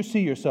 do you see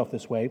yourself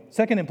this way?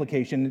 Second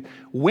implication,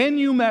 when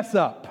you mess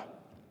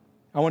up,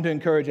 I want to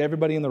encourage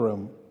everybody in the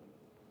room,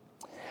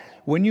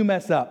 when you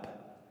mess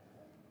up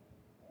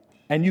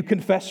and you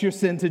confess your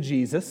sin to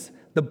Jesus,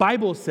 the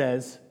Bible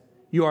says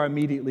you are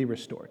immediately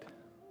restored.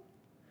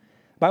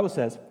 The Bible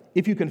says,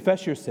 if you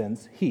confess your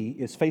sins, he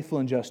is faithful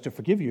and just to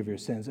forgive you of your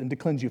sins and to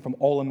cleanse you from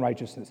all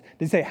unrighteousness.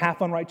 Did he say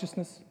half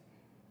unrighteousness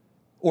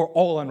or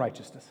all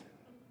unrighteousness?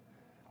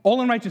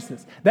 All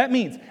unrighteousness. That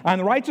means on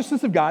the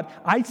righteousness of God,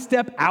 I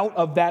step out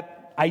of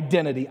that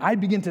identity. I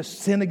begin to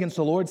sin against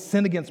the Lord,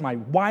 sin against my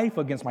wife,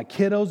 against my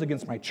kiddos,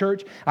 against my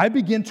church. I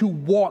begin to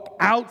walk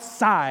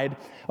outside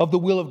of the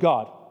will of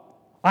God.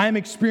 I am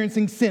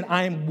experiencing sin.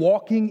 I am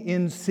walking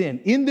in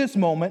sin. In this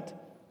moment,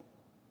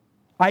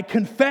 I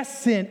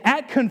confess sin.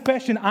 At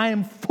confession, I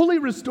am fully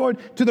restored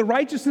to the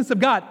righteousness of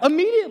God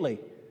immediately.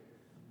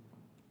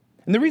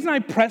 And the reason I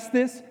press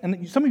this,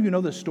 and some of you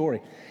know this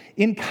story,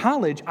 in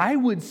college, I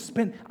would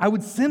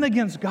sin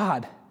against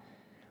God,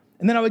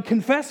 and then I would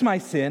confess my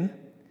sin,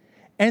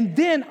 and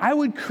then I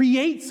would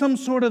create some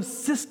sort of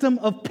system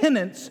of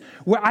penance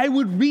where I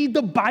would read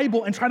the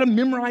Bible and try to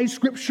memorize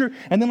scripture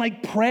and then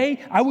pray.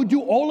 I would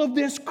do all of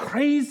this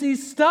crazy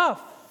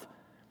stuff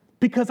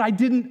because I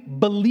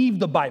didn't believe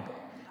the Bible.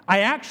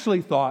 I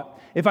actually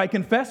thought if I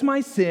confess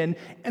my sin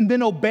and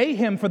then obey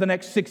him for the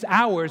next 6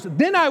 hours,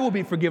 then I will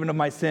be forgiven of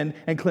my sin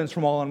and cleansed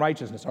from all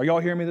unrighteousness. Are y'all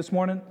hearing me this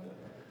morning?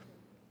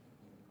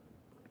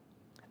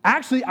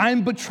 Actually,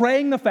 I'm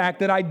betraying the fact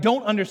that I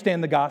don't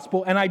understand the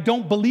gospel and I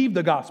don't believe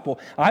the gospel.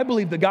 I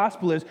believe the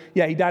gospel is,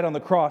 yeah, he died on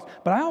the cross,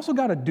 but I also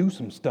got to do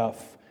some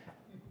stuff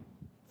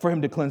for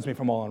him to cleanse me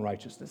from all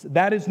unrighteousness.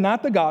 That is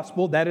not the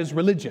gospel, that is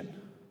religion.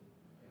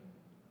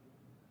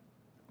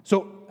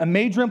 So a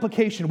major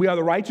implication, we are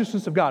the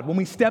righteousness of God. When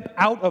we step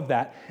out of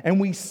that and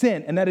we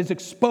sin, and that is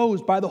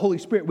exposed by the Holy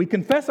Spirit, we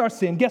confess our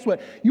sin, guess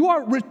what? You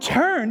are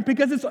returned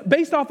because it's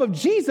based off of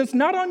Jesus,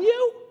 not on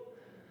you.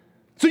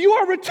 So you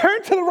are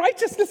returned to the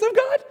righteousness of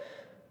God.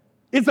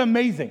 It's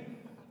amazing.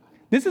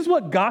 This is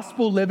what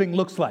gospel living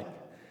looks like.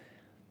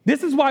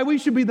 This is why we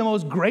should be the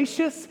most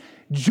gracious,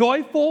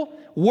 joyful,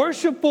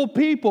 worshipful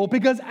people,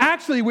 because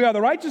actually we are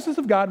the righteousness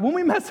of God. When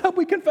we mess up,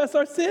 we confess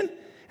our sin,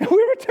 and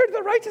we return to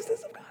the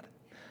righteousness of God.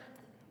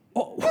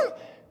 Oh.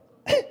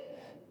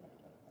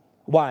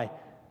 Why?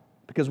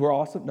 Because we're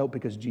awesome? No,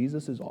 because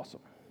Jesus is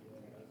awesome.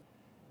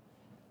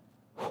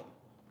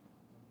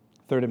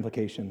 Third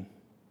implication.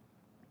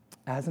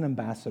 As an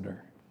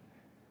ambassador,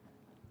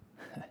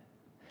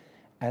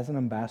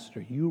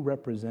 you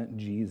represent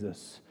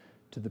Jesus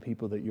to the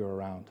people that you're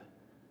around.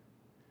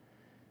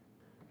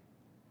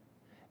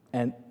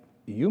 And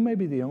you may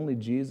be the only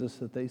Jesus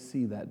that they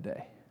see that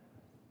day.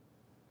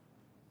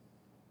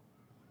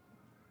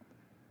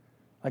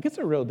 It's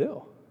a real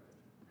deal.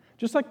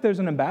 Just like there's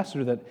an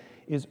ambassador that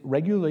is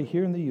regularly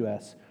here in the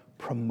U.S.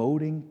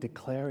 promoting,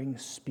 declaring,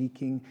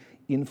 speaking,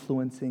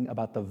 influencing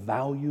about the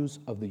values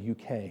of the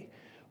U.K.,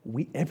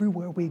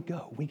 everywhere we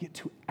go, we get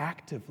to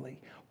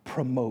actively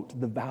promote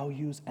the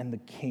values and the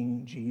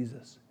King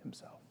Jesus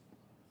himself.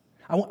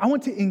 I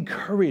want to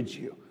encourage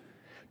you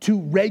to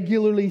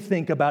regularly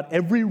think about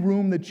every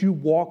room that you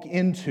walk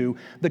into.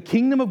 The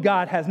kingdom of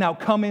God has now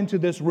come into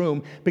this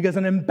room because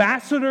an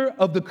ambassador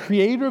of the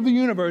creator of the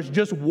universe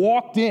just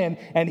walked in,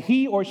 and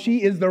he or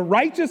she is the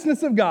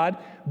righteousness of God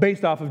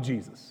based off of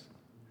Jesus.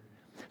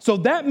 So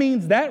that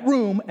means that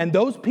room and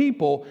those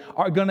people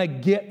are going to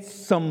get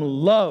some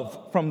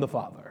love from the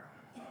Father.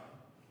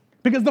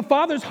 Because the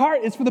Father's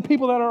heart is for the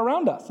people that are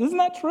around us. Isn't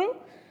that true?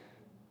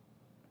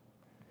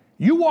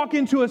 You walk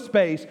into a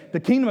space, the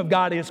kingdom of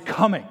God is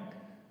coming.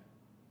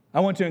 I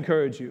want to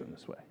encourage you in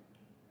this way.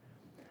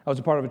 I was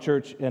a part of a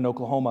church in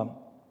Oklahoma,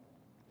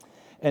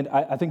 and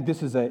I think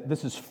this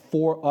is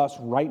for us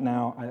right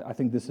now. I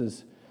think this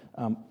is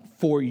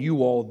for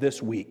you all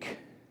this week.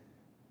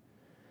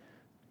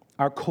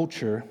 Our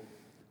culture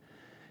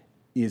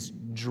is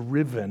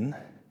driven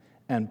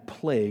and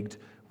plagued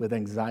with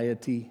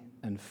anxiety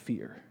and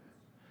fear.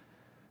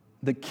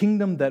 The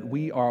kingdom that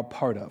we are a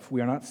part of,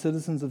 we are not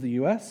citizens of the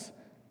U.S.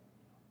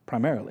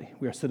 primarily.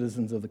 We are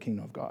citizens of the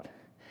kingdom of God.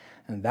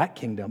 And that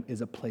kingdom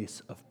is a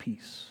place of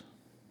peace.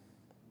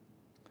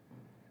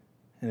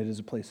 And it is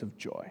a place of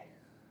joy.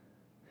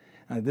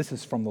 And this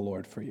is from the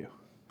Lord for you.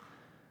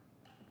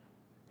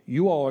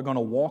 You all are going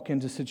to walk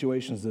into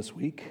situations this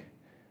week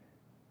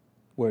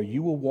where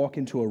you will walk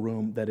into a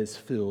room that is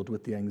filled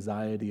with the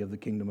anxiety of the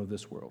kingdom of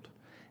this world.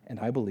 And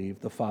I believe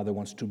the Father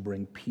wants to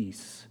bring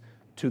peace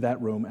to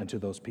that room and to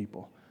those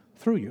people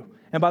through you.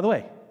 And by the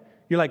way,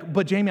 you're like,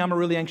 but Jamie, I'm a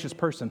really anxious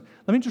person.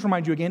 Let me just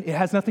remind you again, it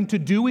has nothing to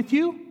do with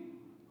you.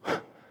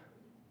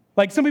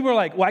 Some people are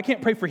like, well, I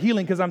can't pray for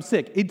healing because I'm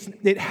sick.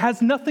 It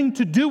has nothing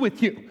to do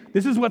with you.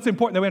 This is what's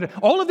important that we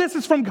understand. All of this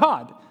is from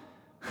God.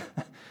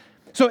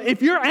 So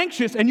if you're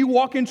anxious and you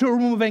walk into a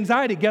room of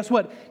anxiety, guess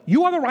what?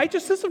 You are the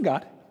righteousness of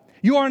God.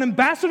 You are an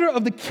ambassador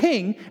of the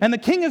King, and the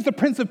King is the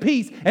Prince of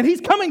Peace, and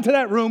he's coming to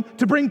that room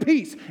to bring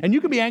peace. And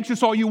you can be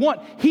anxious all you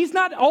want. He's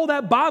not all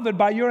that bothered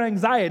by your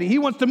anxiety. He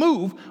wants to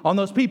move on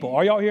those people.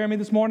 Are y'all hearing me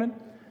this morning?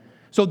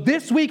 So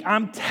this week,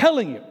 I'm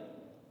telling you,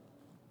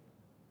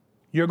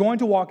 you're going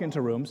to walk into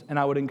rooms, and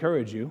I would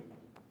encourage you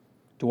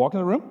to walk in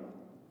the room.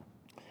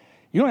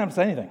 You don't have to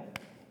say anything.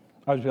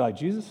 I would just be like,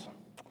 Jesus,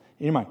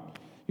 in your mind,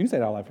 you can say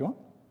it out loud if you want.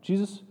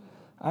 Jesus,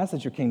 I ask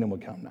that your kingdom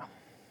would come now,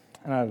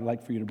 and I'd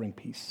like for you to bring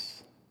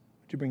peace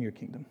Would you bring your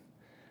kingdom?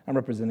 I'm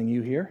representing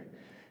you here,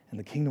 and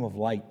the kingdom of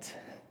light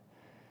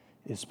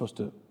is supposed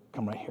to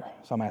come right here.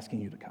 So I'm asking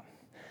you to come.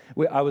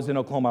 I was in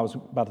Oklahoma. I was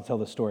about to tell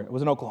this story. I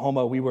was in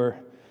Oklahoma. We were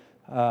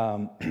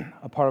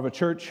a part of a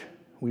church.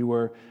 We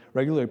were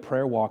regularly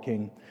prayer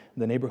walking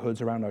the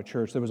neighborhoods around our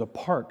church. There was a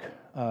park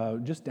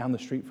just down the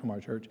street from our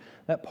church.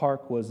 That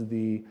park was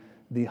the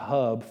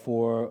hub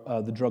for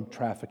the drug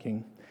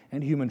trafficking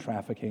and human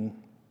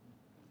trafficking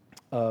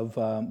of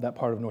that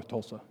part of North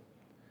Tulsa.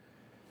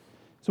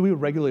 So we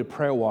would regularly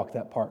prayer walk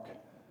that park,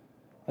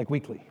 like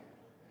weekly.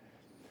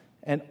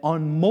 And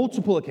on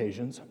multiple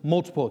occasions,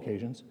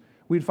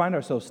 we'd find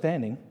ourselves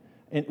standing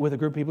with a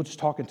group of people just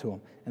talking to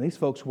them. And these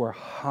folks were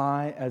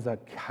high as a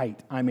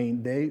kite. I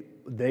mean,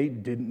 they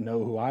didn't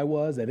know who I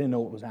was. They didn't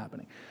know what was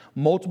happening.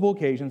 Multiple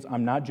occasions,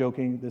 I'm not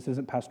joking, this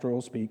isn't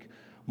pastoral speak.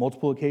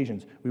 Multiple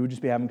occasions, we would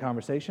just be having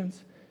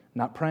conversations,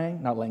 not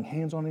praying, not laying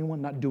hands on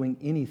anyone, not doing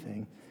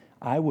anything.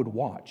 I would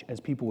watch as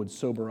people would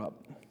sober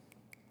up,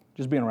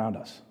 just being around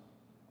us.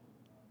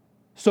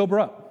 Sober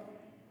up.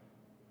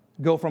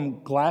 Go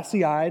from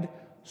glassy-eyed,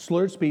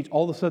 slurred speech,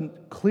 all of a sudden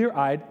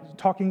clear-eyed,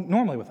 talking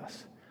normally with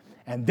us.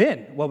 And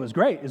then what was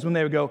great is when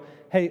they would go,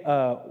 hey,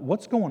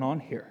 what's going on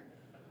here?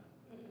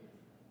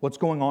 What's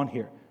going on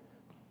here?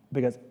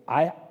 Because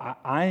I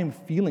am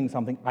feeling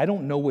something. I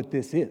don't know what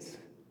this is.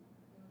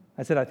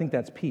 I said, I think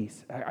that's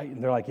peace.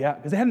 And they're like, yeah,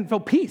 because they hadn't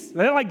felt peace.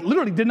 They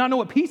literally did not know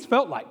what peace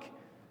felt like.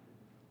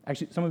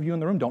 Actually, some of you in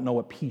the room don't know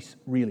what peace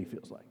really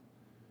feels like.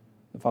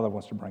 The Father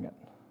wants to bring it.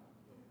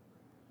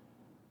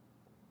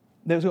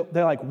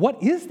 They're like,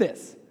 what is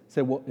this? I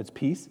said, well, it's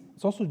peace.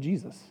 It's also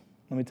Jesus.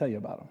 Let me tell you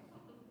about him.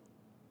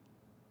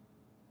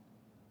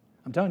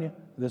 I'm telling you,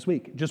 this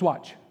week, just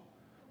watch.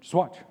 Just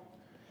watch.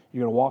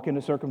 You're going to walk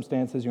into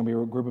circumstances, you're going to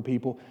be a group of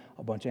people,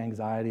 a bunch of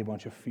anxiety, a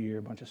bunch of fear,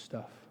 a bunch of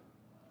stuff.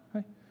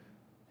 Hey,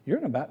 you're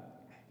an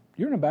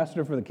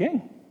ambassador for the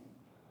King,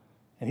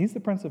 and he's the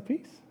Prince of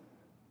Peace.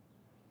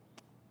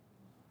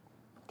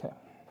 Okay.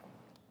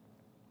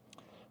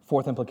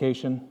 Fourth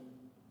implication.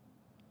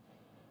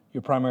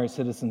 Your primary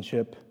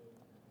citizenship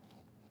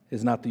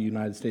is not the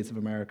United States of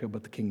America,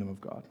 but the kingdom of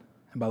God.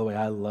 And by the way,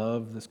 I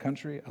love this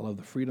country. I love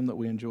the freedom that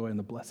we enjoy and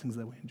the blessings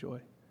that we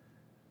enjoy.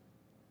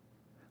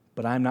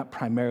 But I'm not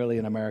primarily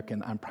an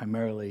American. I'm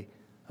primarily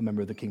a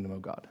member of the kingdom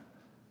of God.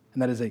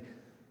 And that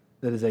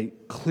is a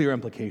clear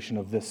implication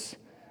of this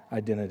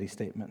identity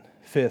statement.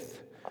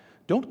 Fifth,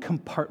 don't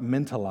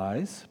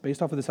compartmentalize,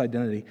 based off of this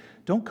identity,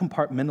 don't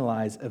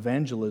compartmentalize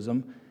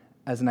evangelism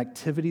as an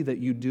activity that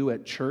you do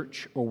at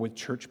church or with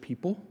church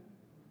people.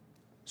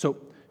 So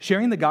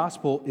sharing the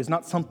gospel is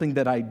not something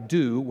that I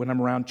do when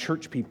I'm around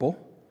church people.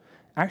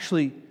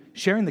 Actually,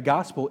 sharing the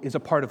gospel is a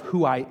part of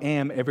who I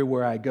am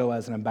everywhere I go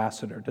as an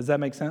ambassador. Does that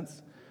make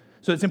sense?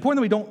 So it's important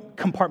that we don't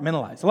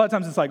compartmentalize. A lot of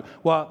times it's like,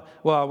 well,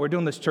 we're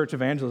doing this church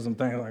evangelism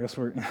thing. I guess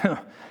we're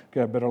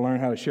better learn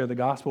how to share the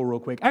gospel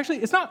real quick. Actually,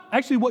 it's not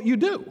actually what you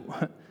do.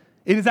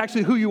 It is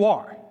actually who you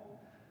are.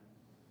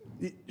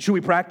 Should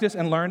we practice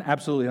and learn?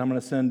 Absolutely. I'm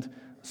going to send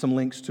some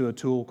links to a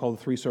tool called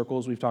the 3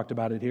 Circles. We've talked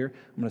about it here.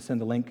 I'm going to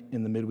send a link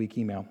in the midweek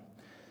email.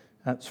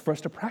 It's for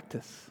us to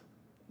practice.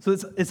 So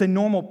it's a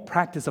normal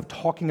practice of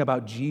talking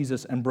about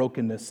Jesus and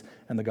brokenness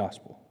and the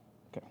gospel.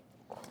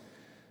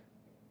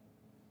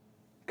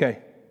 Okay. I'm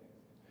going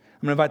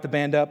to invite the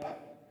band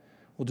up.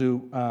 We'll do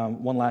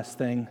one last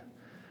thing. I'm going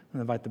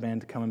to invite the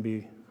band to come and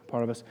be a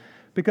part of us.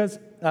 Because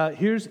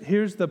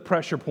here's the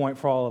pressure point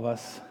for all of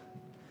us.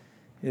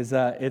 Is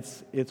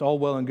it's all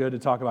well and good to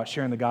talk about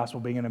sharing the gospel,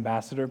 being an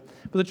ambassador.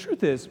 But the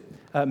truth is,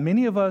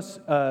 many of us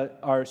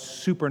are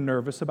super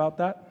nervous about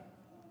that,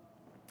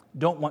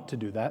 don't want to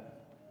do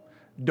that,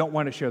 don't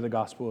want to share the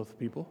gospel with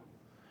people,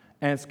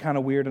 and it's kind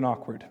of weird and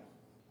awkward.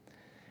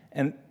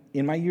 And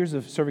in my years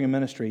of serving in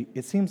ministry,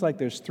 it seems like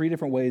there's 3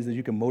 different ways that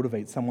you can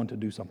motivate someone to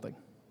do something,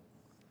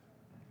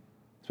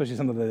 especially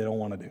something that they don't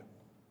want to do.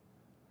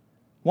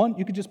 One,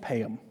 you could just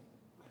pay them.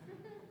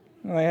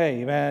 Like,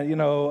 hey, man,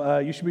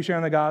 you should be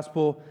sharing the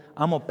gospel.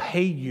 I'm going to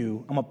pay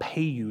you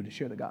to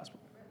share the gospel.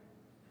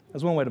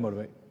 That's one way to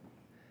motivate.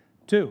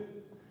 2,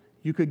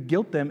 you could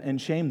guilt them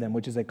and shame them,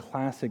 which is a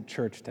classic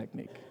church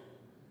technique.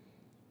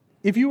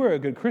 If you were a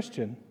good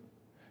Christian,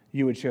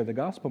 you would share the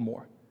gospel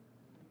more.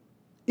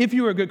 If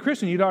you were a good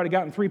Christian, you'd already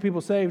gotten 3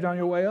 people saved on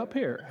your way up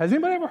here. Has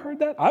anybody ever heard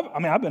that?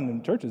 I've been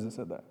in churches that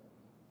said that.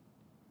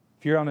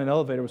 If you're on an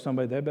elevator with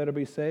somebody, they better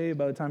be saved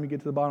by the time you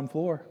get to the bottom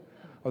floor.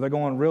 Or they're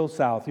going real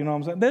south, you know what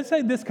I'm saying? They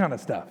say this kind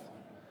of stuff.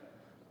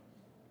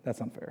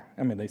 That's unfair.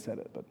 They said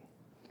it, but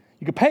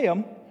you can pay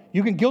them,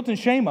 you can guilt and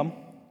shame them,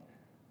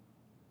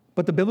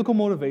 but the biblical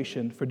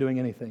motivation for doing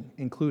anything,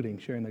 including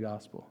sharing the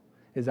gospel,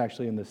 is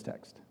actually in this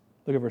text.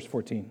 Look at verse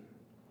 14.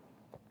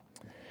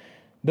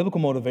 Biblical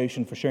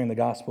motivation for sharing the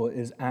gospel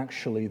is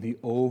actually the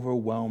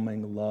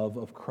overwhelming love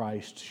of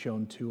Christ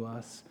shown to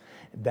us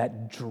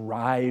that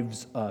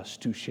drives us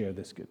to share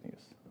this good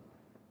news.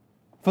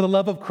 For the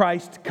love of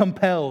Christ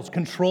compels,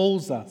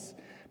 controls us,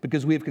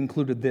 because we have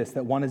concluded this,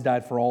 that one has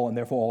died for all, and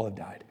therefore all have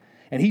died.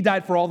 And he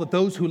died for all, that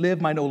those who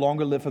live might no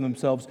longer live for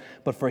themselves,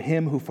 but for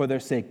him who for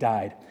their sake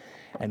died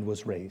and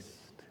was raised.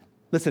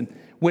 Listen,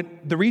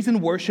 the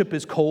reason worship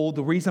is cold,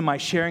 the reason my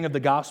sharing of the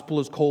gospel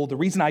is cold, the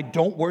reason I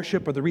don't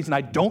worship or the reason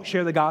I don't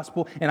share the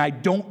gospel and I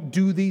don't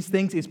do these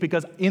things is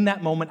because in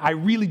that moment, I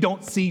really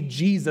don't see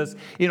Jesus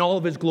in all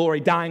of his glory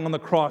dying on the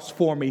cross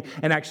for me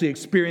and actually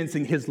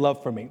experiencing his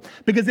love for me.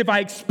 Because if I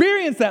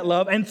experienced that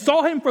love and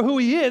saw him for who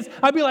he is,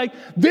 I'd be like,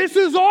 this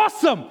is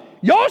awesome.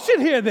 Y'all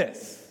should hear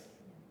this.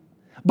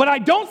 But I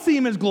don't see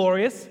him as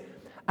glorious.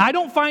 I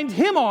don't find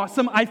him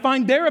awesome. I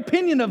find their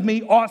opinion of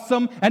me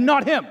awesome and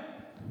not him.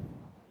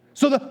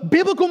 So the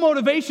biblical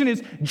motivation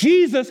is,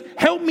 Jesus,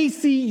 help me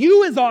see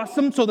you as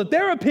awesome so that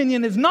their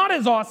opinion is not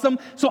as awesome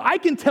so I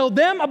can tell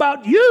them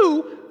about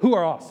you who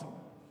are awesome.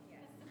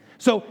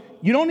 So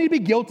you don't need to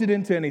be guilted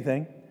into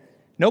anything.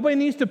 Nobody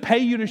needs to pay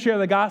you to share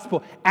the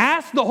gospel.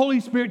 Ask the Holy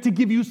Spirit to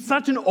give you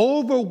such an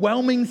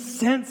overwhelming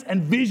sense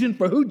and vision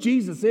for who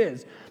Jesus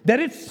is that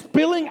it's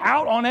spilling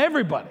out on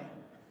everybody.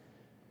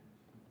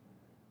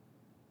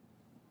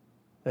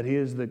 That he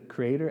is the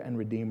creator and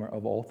redeemer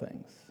of all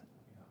things.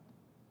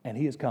 And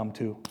he has come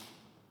to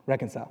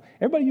reconcile.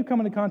 Everybody you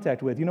come into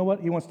contact with, you know what?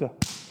 He wants to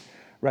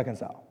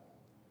reconcile.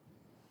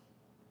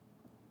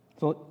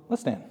 So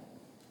let's stand.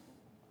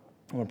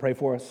 I'm going to pray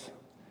for us.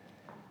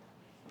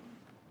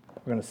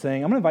 We're going to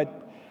sing. I'm going to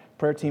invite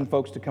prayer team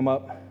folks to come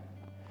up.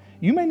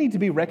 You may need to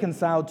be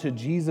reconciled to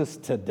Jesus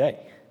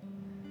today.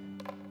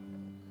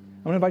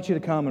 I'm going to invite you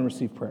to come and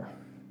receive prayer.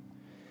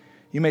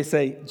 You may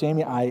say,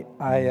 Jamie, I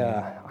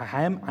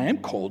am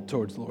cold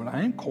towards the Lord.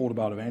 I am cold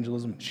about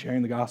evangelism,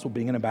 sharing the gospel,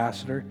 being an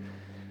ambassador.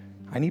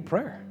 I need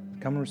prayer.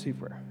 Come and receive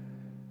prayer.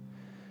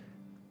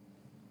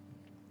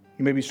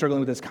 You may be struggling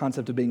with this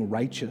concept of being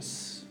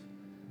righteous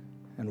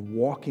and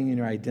walking in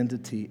your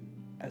identity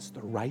as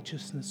the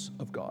righteousness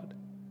of God.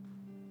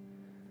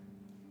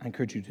 I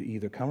encourage you to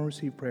either come and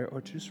receive prayer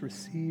or to just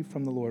receive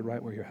from the Lord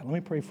right where you're at. Let me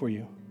pray for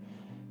you.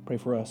 Pray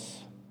for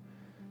us.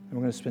 And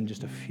we're going to spend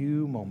just a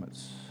few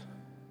moments.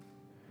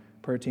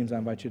 Prayer teams, I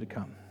invite you to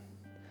come.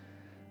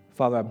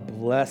 Father, I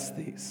bless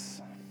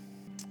these.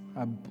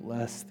 I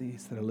bless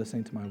these that are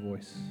listening to my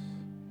voice.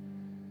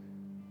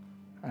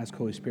 I ask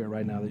Holy Spirit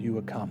right now that you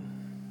would come.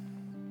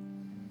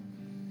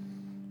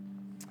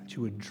 That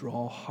you would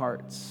draw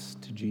hearts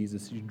to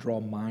Jesus. That you draw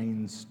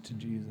minds to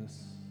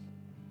Jesus.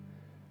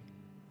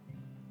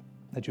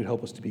 That you would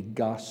help us to be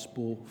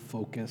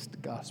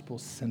gospel-focused,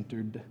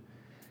 gospel-centered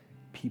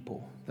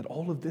people. That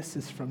all of this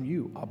is from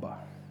you, Abba.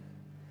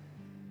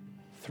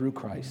 Through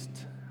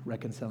Christ,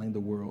 reconciling the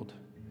world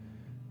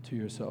to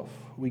yourself.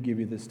 We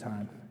give you this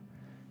time.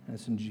 And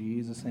it's in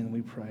Jesus' name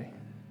we pray.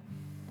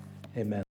 Amen.